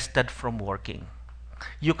 He rested from working.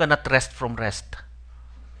 You cannot rest from rest.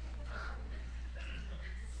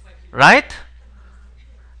 Right?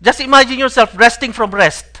 Just imagine yourself resting from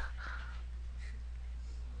rest.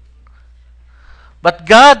 But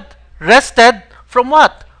God rested from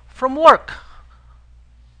what? From work.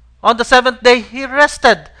 On the seventh day, he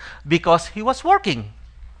rested because he was working.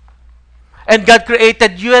 And God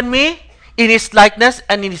created you and me in his likeness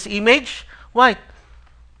and in his image. Why?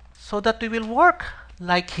 So that we will work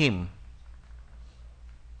like him.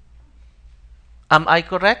 Am I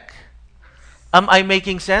correct? Am I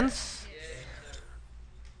making sense?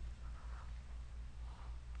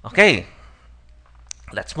 Okay.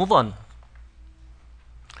 Let's move on.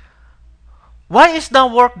 Why is now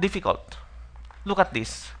work difficult? Look at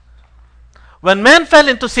this. When man fell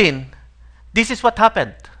into sin, this is what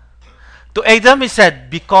happened. To Adam, he said,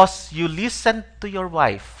 because you listened to your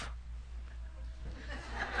wife.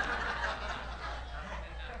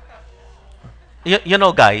 You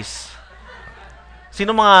know, guys,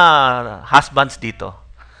 sino mga husbands dito?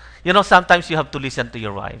 You know, sometimes you have to listen to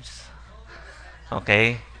your wives.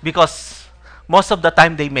 Okay? Because most of the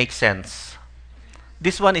time, they make sense.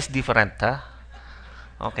 This one is different, ha?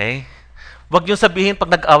 Okay? Huwag niyo sabihin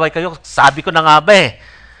pag nag-away kayo, sabi ko na nga ba eh.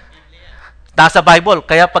 Nasa Bible.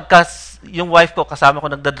 Kaya pagka yung wife ko, kasama ko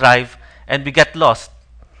nagda-drive, and we get lost,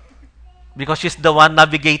 because she's the one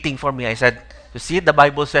navigating for me, I said, you see, the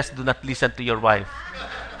Bible says, do not listen to your wife.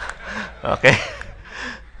 Okay?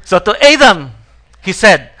 So to Adam, he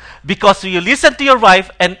said, because you listened to your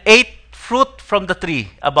wife and ate fruit from the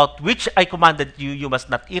tree, about which I commanded you, you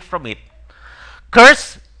must not eat from it.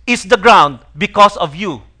 Curse is the ground because of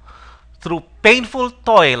you. Through painful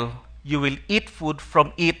toil, you will eat food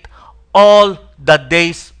from it all the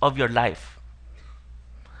days of your life.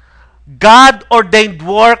 God ordained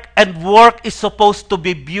work, and work is supposed to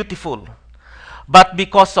be beautiful. But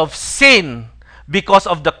because of sin, because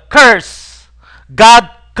of the curse, God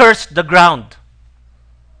cursed the ground.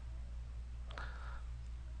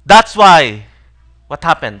 That's why, what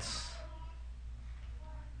happens?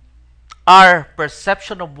 Our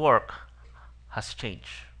perception of work has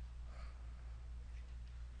changed.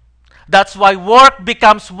 That's why work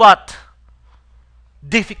becomes what?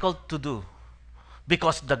 Difficult to do.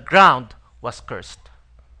 Because the ground was cursed.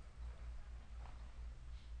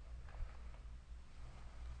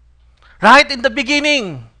 Right? In the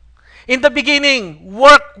beginning,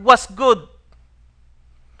 work was good.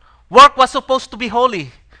 Work was supposed to be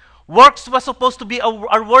holy. Work was supposed to be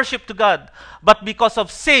our worship to God. But because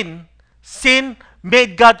of sin, sin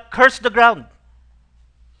made God curse the ground.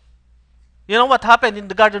 You know what happened in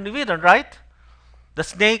the Garden of Eden, right? The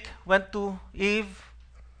snake went to Eve,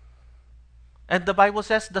 and the Bible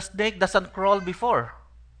says the snake doesn't crawl before.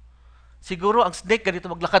 Siguro ang snake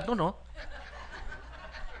ganito maglakad no, no?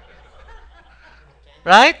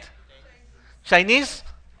 Right? Chinese?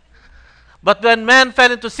 But when man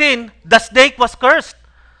fell into sin, the snake was cursed.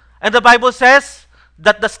 And the Bible says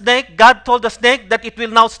that the snake, God told the snake that it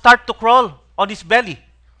will now start to crawl on his belly.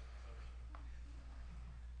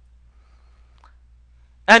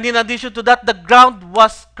 And in addition to that, the ground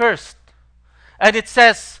was cursed. And it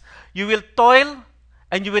says, you will toil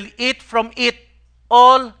and you will eat from it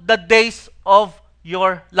all the days of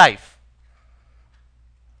your life.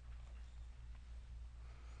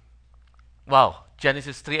 Wow.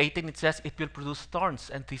 Genesis 3:18, it says, it will produce thorns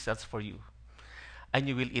and thistles for you. And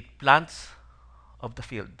you will eat plants of the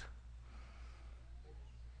field.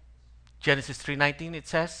 Genesis 3:19, it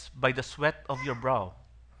says, by the sweat of your brow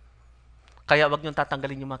Kaya wag niyong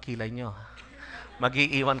tatanggalin yung mga kilay niyo.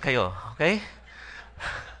 Mag-iiwan kayo. Okay?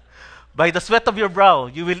 By the sweat of your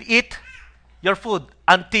brow, you will eat your food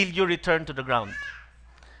until you return to the ground.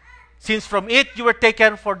 Since from it you were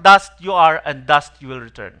taken, for dust you are, and dust you will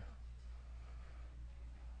return.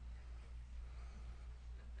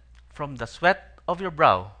 From the sweat of your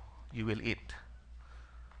brow, you will eat.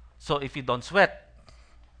 So if you don't sweat,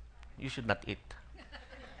 you should not eat.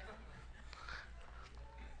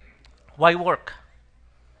 Why work?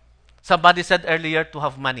 Somebody said earlier to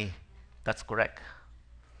have money. That's correct.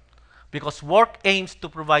 Because work aims to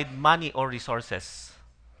provide money or resources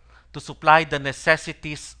to supply the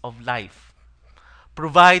necessities of life,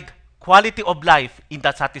 provide quality of life in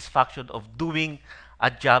the satisfaction of doing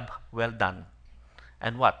a job well done.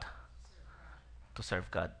 And what? To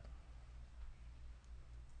serve God.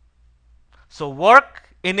 So work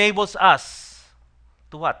enables us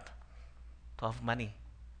to what? To have money.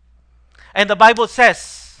 And the Bible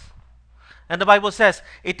says,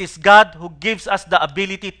 it is God who gives us the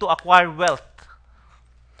ability to acquire wealth.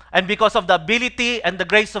 And because of the ability and the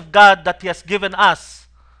grace of God that He has given us,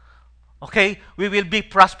 okay, we will be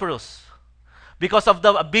prosperous. Because of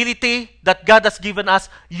the ability that God has given us,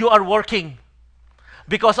 you are working.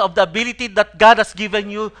 Because of the ability that God has given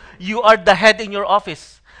you, you are the head in your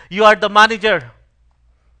office. You are the manager.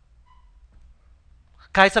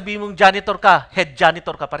 Kahit sabihin mong janitor ka, head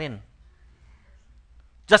janitor ka pa rin.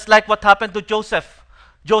 Just like what happened to Joseph.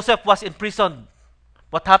 Joseph was in prison.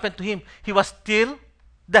 What happened to him? He was still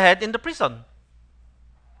the head in the prison.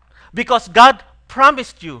 Because God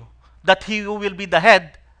promised you that He will be the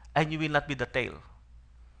head and you will not be the tail.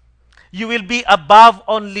 You will be above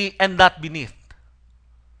only and not beneath.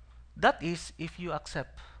 That is if you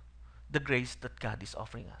accept the grace that God is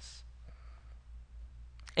offering us.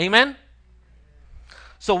 Amen?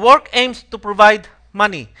 So work aims to provide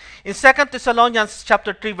money. In 2 Thessalonians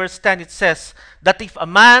chapter 3 verse 10 it says that if a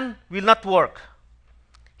man will not work,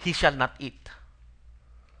 he shall not eat.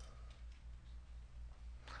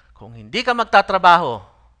 Kung hindi ka magtatrabaho,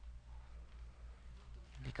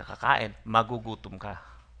 hindi ka kakain, magugutom ka.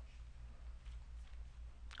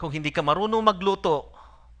 Kung hindi ka marunong magluto,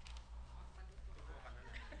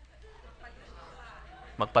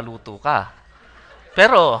 magpaluto ka.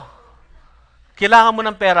 Pero, kailangan mo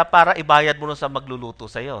ng pera para ibayad mo sa magluluto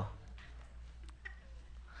sa'yo.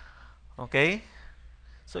 Okay?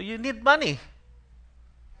 So you need money.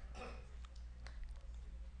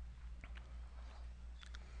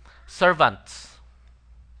 Servants,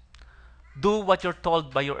 do what you're told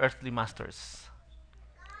by your earthly masters.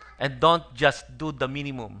 And don't just do the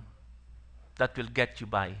minimum that will get you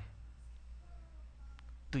by.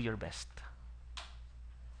 Do your best.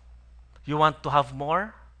 You want to have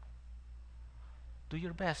more? Do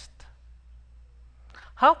your best.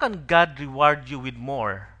 How can God reward you with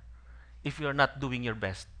more if you're not doing your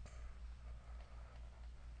best?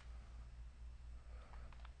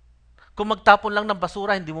 Kung magtapon lang ng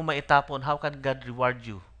basura, hindi mo maitapon, how can God reward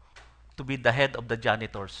you to be the head of the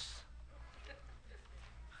janitors?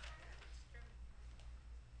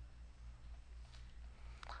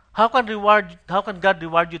 How can God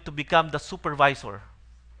reward you to become the supervisor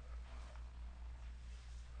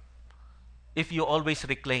if you always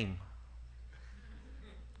reclaim?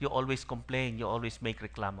 You always complain, you always make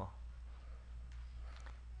reclamo.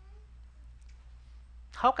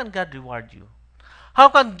 How can God reward you? How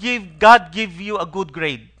can God give you a good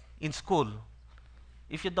grade in school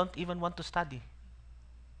if you don't even want to study?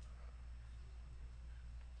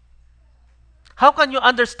 How can you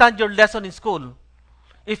understand your lesson in school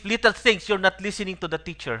if little things you're not listening to the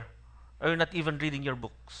teacher or you're not even reading your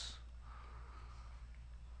books?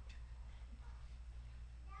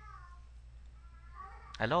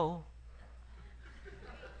 Hello?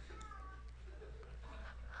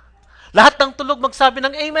 Lahat ng tulog magsabi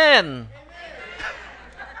ng amen.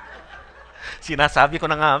 Sinasabi ko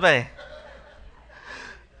na nga ba eh.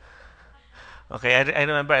 Okay, I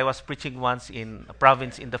remember I was preaching once in a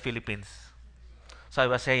province in the Philippines. So I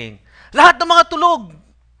was saying, lahat ng mga tulog,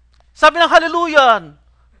 sabi ng hallelujah.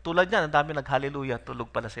 Tulad niyan, ang dami nag-hallelujah,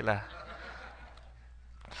 tulog pala sila.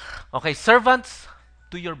 Okay, servants,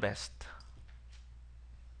 do your best.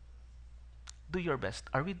 Do your best.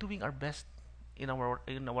 Are we doing our best in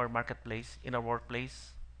our marketplace, in our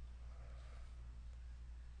workplace?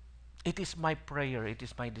 It is my prayer, it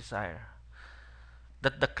is my desire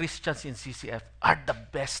that the Christians in CCF are the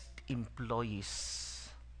best employees,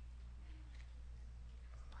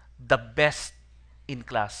 the best in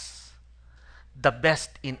class, the best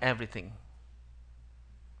in everything,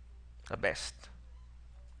 the best.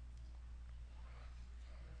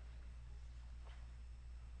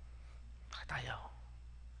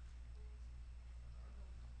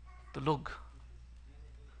 Tulog.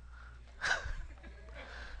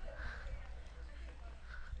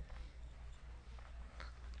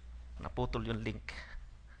 Naputol yung link.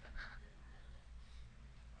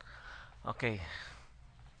 Okay.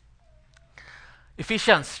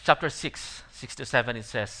 Ephesians chapter 6, 6 to 7, it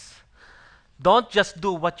says, don't just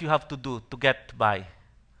do what you have to do to get by,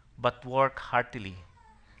 but work heartily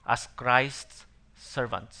as Christ's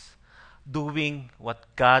servants, doing what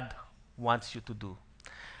God wants you to do.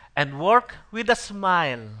 And work with a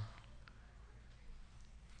smile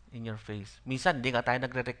in your face. Minsan, hindi nga tayo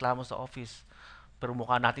nagre-reklamo sa office, pero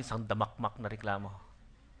mukha natin isang damakmak na reklamo.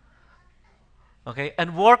 Okay?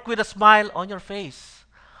 And work with a smile on your face.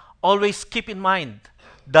 Always keep in mind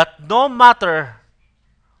that no matter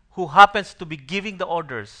who happens to be giving the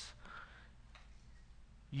orders,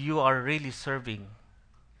 you are really serving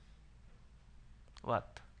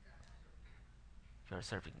what? You are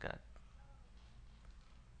serving God.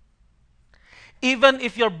 Even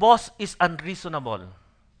if your boss is unreasonable,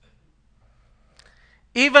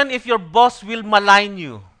 even if your boss will malign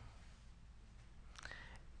you,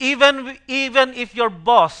 even if your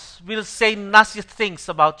boss will say nasty things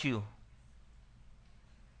about you,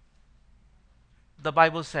 the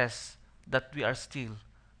Bible says that we are still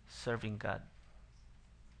serving God.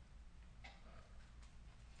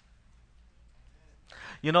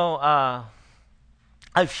 You know,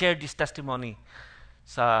 I've shared this testimony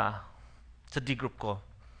sa D group ko.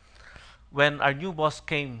 When our new boss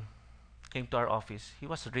came to our office, he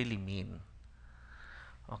was really mean.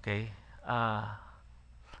 Okay?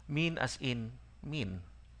 Mean as in mean.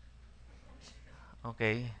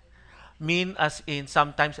 Okay? Mean as in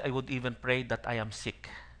sometimes I would even pray that I am sick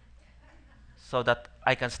so that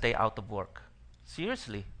I can stay out of work.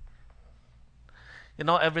 Seriously. You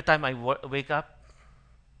know, every time I wake up,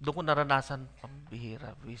 doon ko naranasan,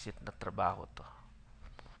 pambihira, visit na trabaho to.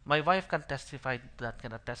 My wife can testify to that,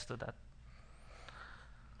 can attest to that.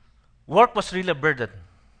 Work was really a burden.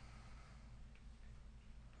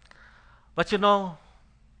 But you know,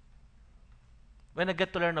 when I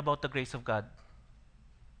get to learn about the grace of God,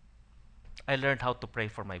 I learned how to pray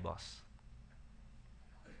for my boss.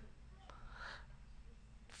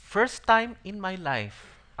 First time in my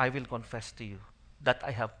life, I will confess to you that I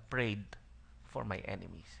have prayed for my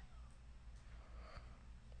enemies.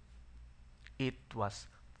 It was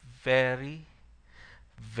very,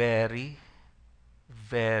 very,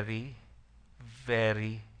 very,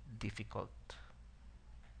 very difficult.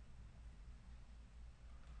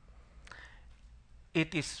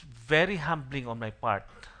 It is very humbling on my part.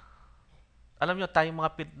 Alam nyo, tayong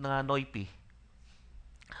mga Noipi,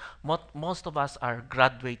 most of us are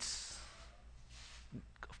graduates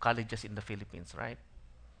of colleges in the Philippines, right?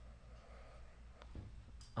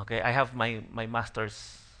 Okay, I have my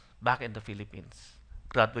master's back in the Philippines.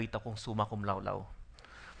 Graduate akong summa cum laude.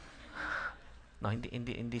 No,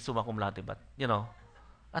 hindi summa cum laude, but you know,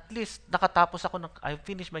 at least nakatapos ako I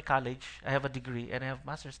finished my college, I have a degree, and I have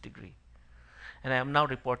master's degree. And I am now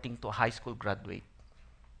reporting to a high school graduate.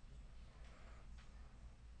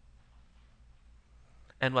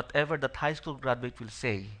 And whatever that high school graduate will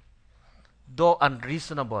say, though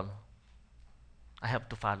unreasonable, I have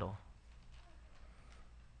to follow.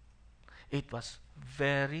 It was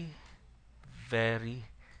very, very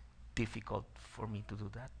difficult for me to do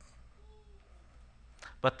that.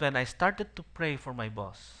 But when I started to pray for my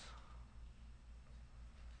boss,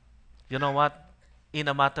 you know what? In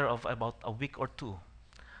a matter of about a week or two,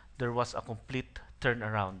 there was a complete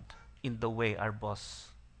turnaround in the way our boss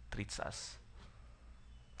treats us.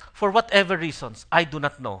 For whatever reasons, I do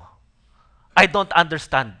not know. I don't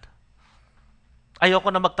understand.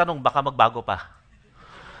 Ayoko na magtanong, baka magbago pa.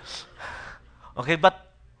 Okay,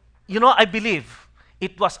 but you know, I believe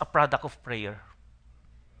it was a product of prayer.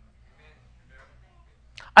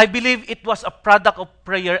 I believe it was a product of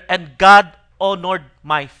prayer, and God honored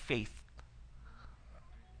my faith.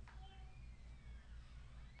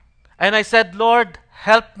 And I said, Lord,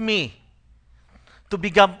 help me to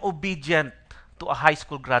become obedient to a high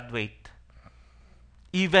school graduate,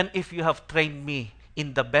 even if you have trained me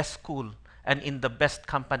in the best school and in the best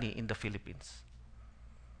company in the Philippines.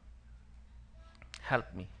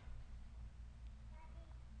 Help me.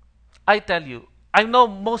 I tell you, I know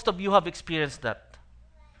most of you have experienced that.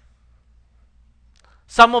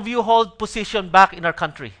 Some of you hold position back in our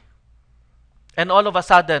country, and all of a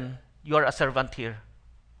sudden, you are a servant here.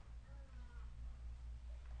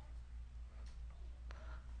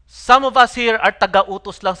 Some of us here are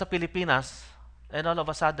taga-utos lang sa Pilipinas, and all of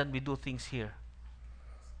a sudden, we do things here.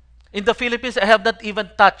 In the Philippines, I have not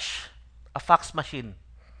even touched a fax machine.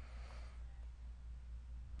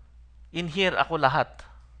 In here, ako lahat.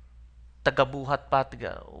 tagabuhat pa,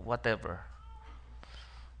 whatever.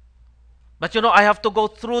 But I have to go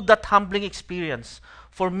through that humbling experience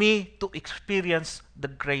for me to experience the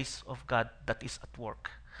grace of God that is at work.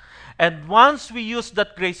 And once we use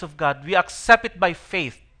that grace of God, we accept it by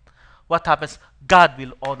faith. What happens? God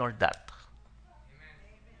will honor that.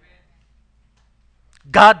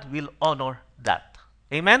 God will honor that.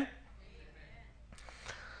 Amen?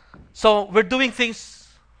 So we're doing things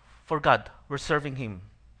for God. We're serving Him,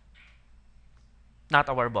 not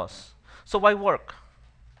our boss. So why work?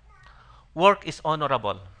 Work is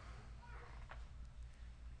honorable.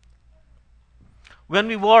 When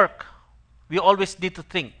we work, we always need to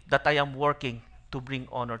think that I am working to bring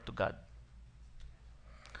honor to God.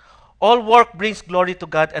 All work brings glory to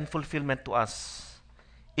God and fulfillment to us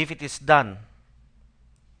if it is done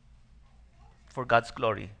for God's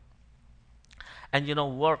glory. And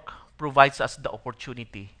work provides us the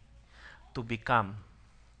opportunity to become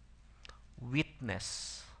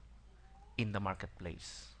witness in the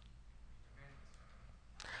marketplace.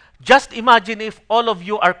 Just imagine if all of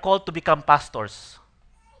you are called to become pastors.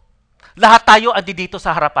 Lahat tayo andi dito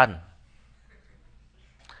sa harapan.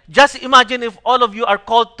 Just imagine if all of you are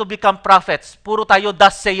called to become prophets. Puro tayo,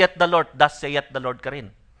 thus saith the Lord. Thus saith the Lord ka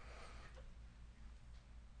rin.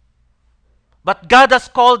 But God has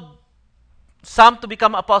called some to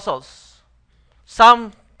become apostles,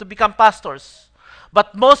 some to become pastors.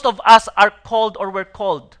 But most of us are called or were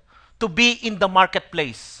called to be in the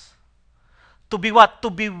marketplace. To be what? To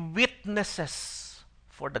be witnesses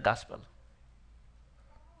for the gospel.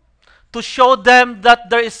 To show them that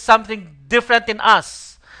there is something different in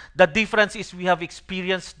us. The difference is we have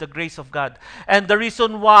experienced the grace of God. And the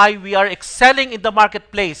reason why we are excelling in the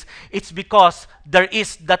marketplace, it's because there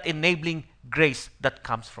is that enabling grace that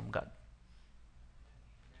comes from God.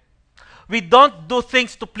 We don't do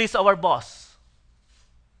things to please our boss.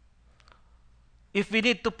 If we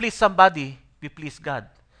need to please somebody, we please God.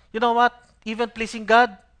 You know what? Even pleasing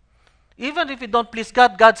God, even if you don't please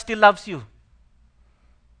God, God still loves you.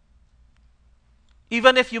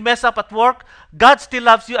 Even if you mess up at work, God still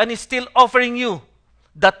loves you and is still offering you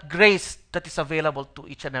that grace that is available to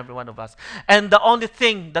each and every one of us. And the only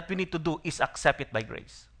thing that we need to do is accept it by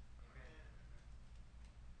grace.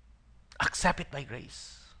 Accept it by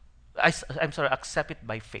grace. Accept it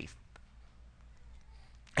by faith.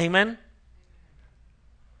 Amen?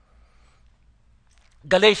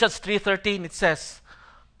 Galatians 3:13, it says,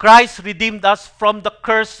 Christ redeemed us from the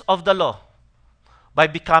curse of the law by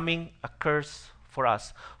becoming a curse for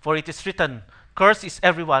us. For it is written, cursed is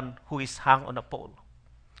everyone who is hung on a pole.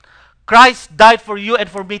 Christ died for you and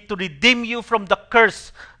for me to redeem you from the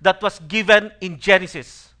curse that was given in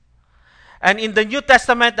Genesis. And in the New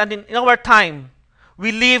Testament and in our time,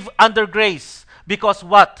 we live under grace because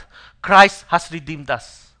what? Christ has redeemed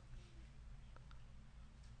us.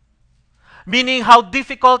 Meaning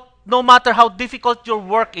no matter how difficult your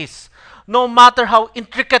work is, no matter how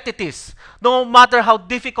intricate it is, no matter how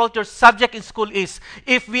difficult your subject in school is,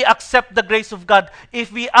 if we accept the grace of God,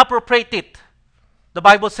 if we appropriate it, the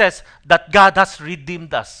Bible says that God has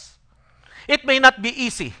redeemed us. It may not be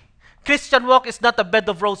easy. Christian walk is not a bed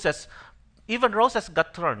of roses. Even roses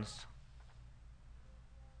got thorns.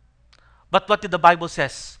 But what did the Bible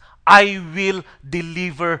says? I will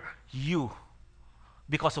deliver you.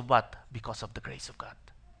 Because of what? Because of the grace of God.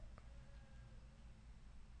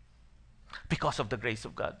 Because of the grace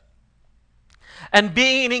of God. And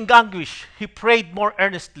being in anguish, he prayed more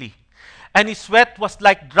earnestly. And his sweat was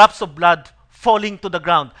like drops of blood falling to the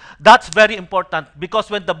ground. That's very important because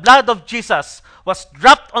when the blood of Jesus was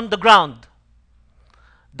dropped on the ground,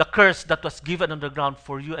 the curse that was given on the ground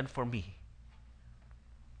for you and for me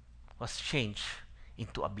was changed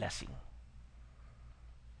into a blessing.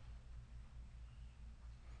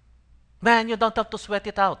 Man, you don't have to sweat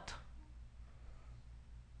it out.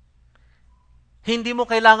 Hindi mo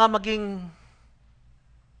kailangan maging,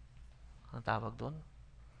 ang tawag doon?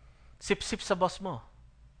 Sip-sip sa boss mo.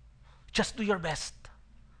 Just do your best.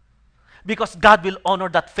 Because God will honor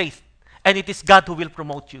that faith. And it is God who will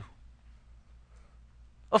promote you.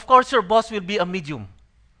 Of course, your boss will be a medium.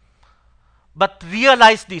 But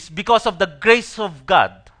realize this, because of the grace of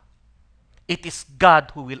God, it is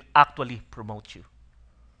God who will actually promote you.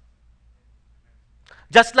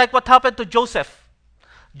 Just like what happened to Joseph.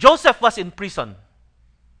 Joseph was in prison.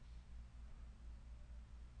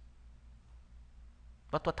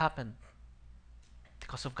 But what happened?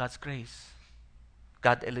 Because of God's grace,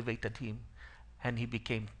 God elevated him and he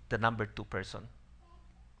became the number 2 person.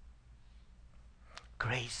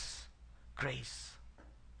 Grace. Grace.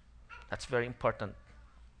 That's very important.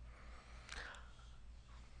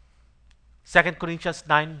 2 Corinthians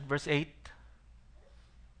 9, verse 8.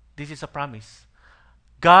 This is a promise.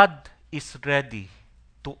 God is ready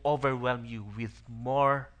to overwhelm you with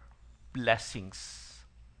more blessings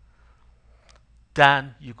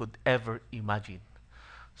than you could ever imagine,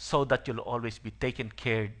 so that you'll always be taken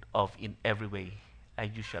care of in every way,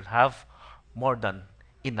 and you shall have more than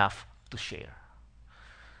enough to share.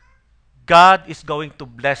 God is going to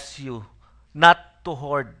bless you, not to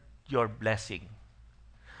hoard your blessing.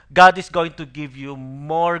 God is going to give you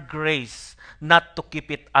more grace, not to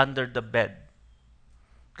keep it under the bed.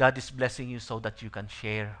 God is blessing you so that you can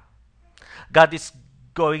share. God is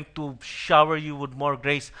going to shower you with more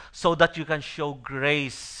grace so that you can show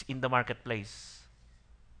grace in the marketplace.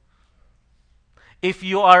 If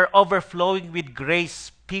you are overflowing with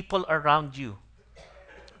grace, people around you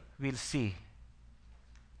will see,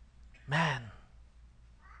 man,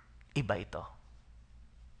 iba ito.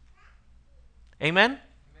 Amen?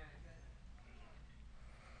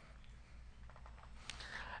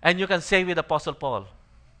 And you can say with Apostle Paul,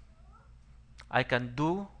 I can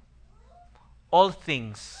do all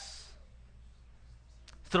things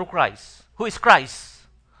through Christ. Who is Christ?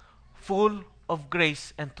 Full of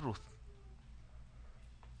grace and truth.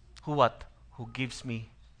 Who what? Who gives me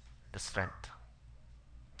the strength.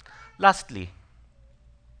 Lastly,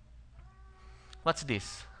 what's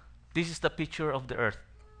this? This is the picture of the earth.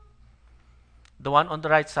 The one on the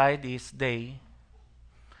right side is day,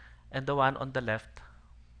 and the one on the left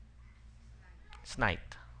is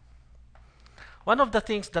night. One of the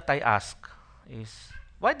things that I ask is,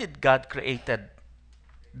 why did God created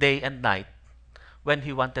day and night when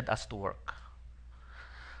He wanted us to work?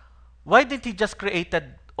 Why didn't He just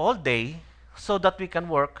created all day so that we can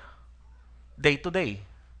work day to day?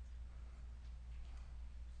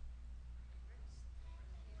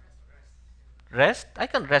 Rest? I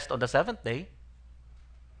can rest on the seventh day.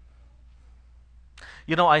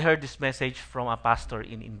 You know, I heard this message from a pastor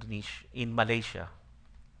in Indonesia, in Malaysia.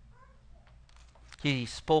 He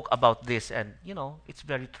spoke about this, and it's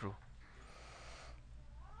very true.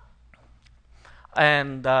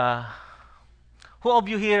 And who of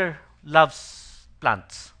you here loves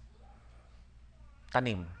plants?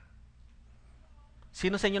 Tanim.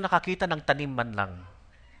 Sino sa inyo nakakita ng tanim man lang?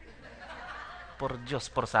 Por Diyos,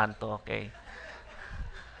 por Santo, okay.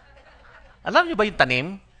 Alam niyo ba yung tanim?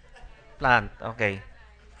 Plant, okay.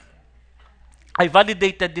 I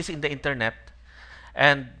validated this in the internet,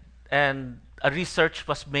 and a research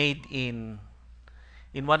was made in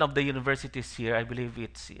one of the universities here. I believe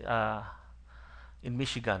it's in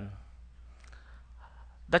Michigan.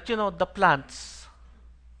 That the plants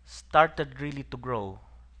started really to grow,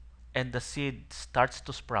 and the seed starts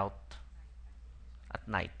to sprout at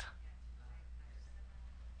night.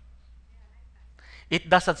 It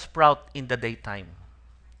doesn't sprout in the daytime.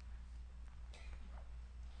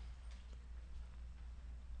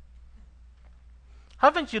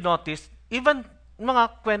 Haven't you noticed, even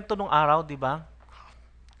mga kwento nung araw, di ba?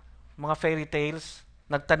 Mga fairy tales,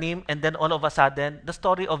 nagtanim, and then all of a sudden, the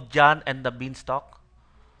story of John and the beanstalk.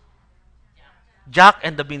 Jack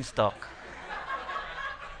and the beanstalk.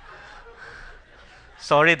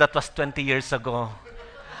 Sorry, that was 20 years ago.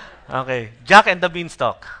 Okay, Jack and the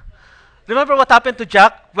beanstalk. Remember what happened to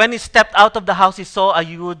Jack? When he stepped out of the house, he saw a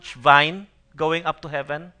huge vine going up to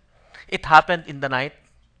heaven. It happened in the night.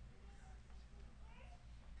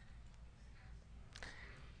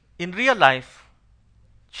 In real life,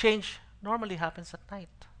 change normally happens at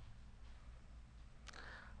night.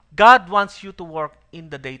 God wants you to work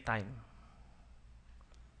in the daytime.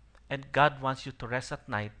 And God wants you to rest at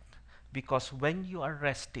night, because when you are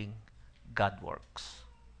resting, God works.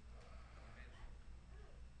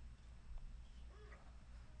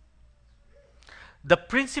 The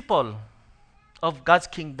principle of God's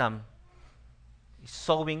kingdom is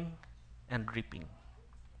sowing and reaping.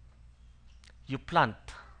 You plant,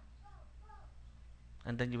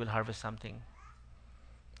 and then you will harvest something.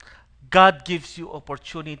 God gives you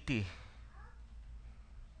opportunity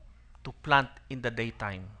to plant in the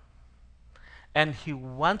daytime, and He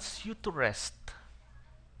wants you to rest,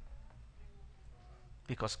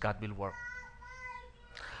 because God will work.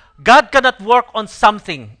 God cannot work on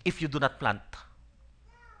something if you do not plant.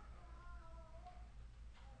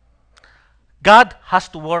 God has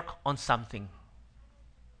to work on something.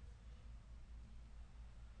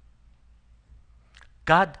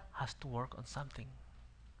 God has to work on something.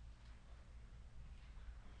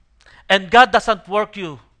 And God doesn't work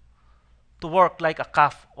you to work like a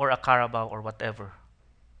calf or a carabao or whatever.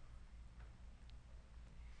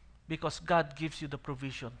 Because God gives you the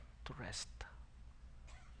provision to rest.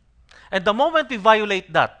 And the moment we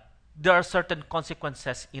violate that, there are certain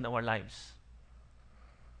consequences in our lives.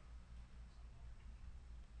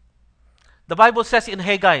 The Bible says in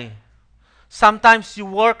Haggai, sometimes you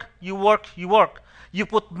work, you work, you work. You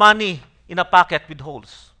put money in a pocket with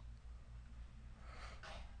holes.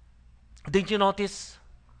 Did you notice?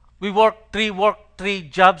 We work three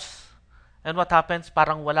jobs, and what happens?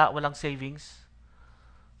 Parang walang savings.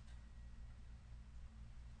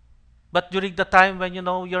 But during the time when you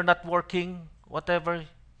know you're not working, whatever,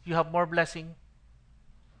 you have more blessing.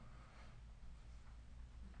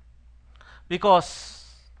 Because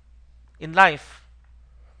in life,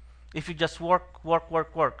 if you just work,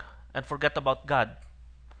 and forget about God,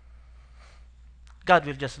 God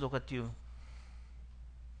will just look at you.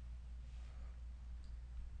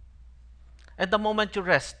 And the moment you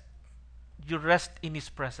rest in His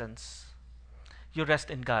presence, you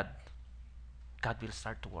rest in God, God will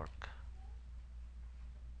start to work.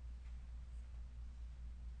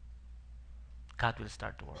 God will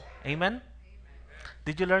start to work. Amen?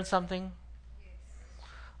 Did you learn something?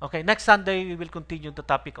 Okay, next Sunday we will continue the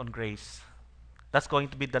topic on grace. That's going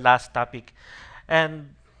to be the last topic.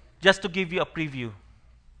 And just to give you a preview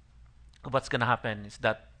of what's going to happen is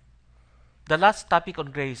that the last topic on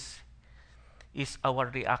grace is our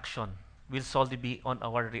reaction. Will solely be on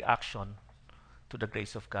our reaction to the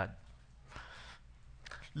grace of God.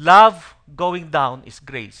 Love going down is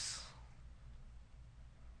grace.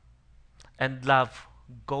 And love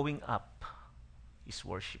going up is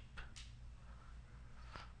worship.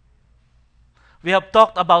 We have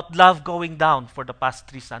talked about love going down for the past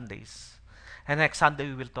 3 Sundays. And next Sunday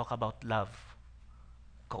we will talk about love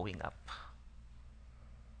going up.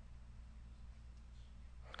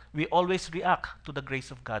 We always react to the grace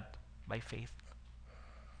of God by faith.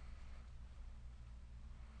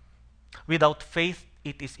 Without faith,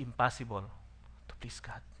 it is impossible to please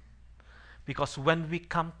God. Because when we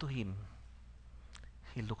come to Him,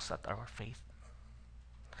 He looks at our faith.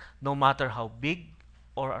 No matter how big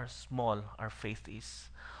or how small our faith is,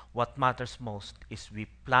 what matters most is we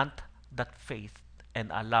plant that faith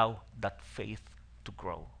and allow that faith to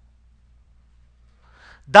grow.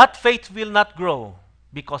 That faith will not grow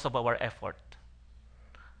because of our effort.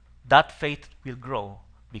 That faith will grow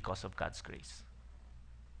because of God's grace.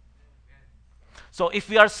 So if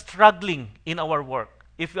we are struggling in our work,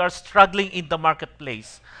 if we are struggling in the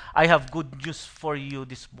marketplace, I have good news for you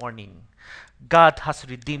this morning. God has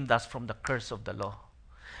redeemed us from the curse of the law.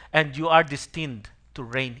 And you are destined to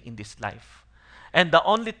reign in this life. And the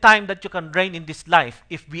only time that you can reign in this life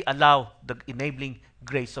if we allow the enabling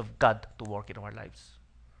grace of God to work in our lives.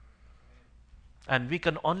 And we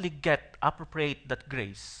can only appropriate that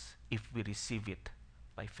grace if we receive it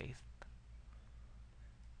by faith.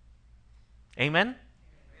 Amen?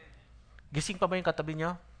 Gising pa ba yung katabi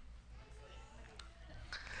niyo?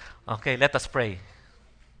 Okay, let us pray.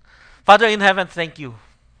 Father in heaven, thank you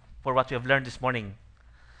for what we have learned this morning.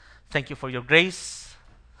 Thank you for your grace.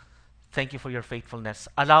 Thank you for your faithfulness.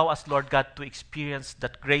 Allow us, Lord God, to experience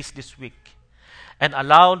that grace this week and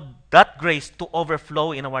allow that grace to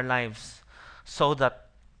overflow in our lives so that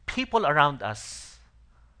people around us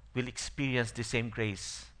will experience the same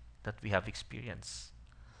grace that we have experienced.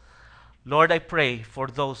 Lord, I pray for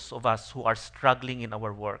those of us who are struggling in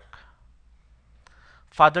our work.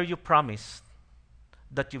 Father, you promised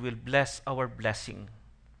that you will bless our blessing.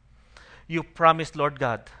 You promised, Lord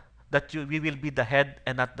God, that we will be the head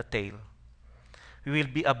and not the tail. We will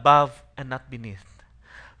be above and not beneath.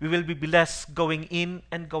 We will be blessed going in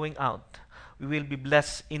and going out. We will be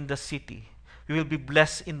blessed in the city. We will be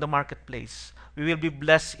blessed in the marketplace. We will be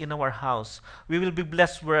blessed in our house. We will be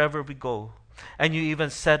blessed wherever we go. And you even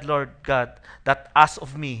said, Lord God, that ask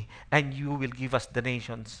of me and you will give us the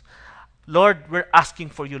nations. Lord, we're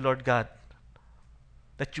asking for you, Lord God,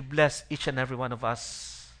 that you bless each and every one of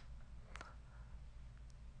us.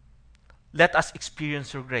 Let us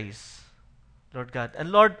experience your grace, Lord God.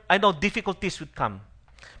 And Lord, I know difficulties would come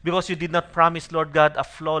because you did not promise, Lord God, a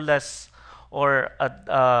flawless or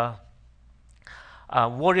a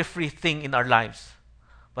worry-free thing in our lives.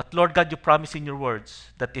 But Lord God, you promise in your words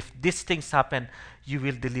that if these things happen, you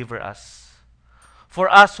will deliver us. For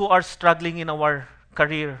us who are struggling in our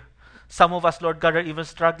career, some of us, Lord God, are even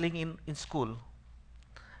struggling in school.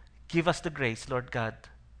 Give us the grace, Lord God,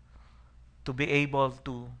 to be able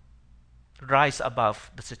to rise above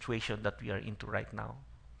the situation that we are into right now.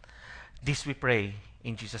 This we pray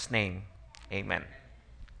in Jesus' name. Amen.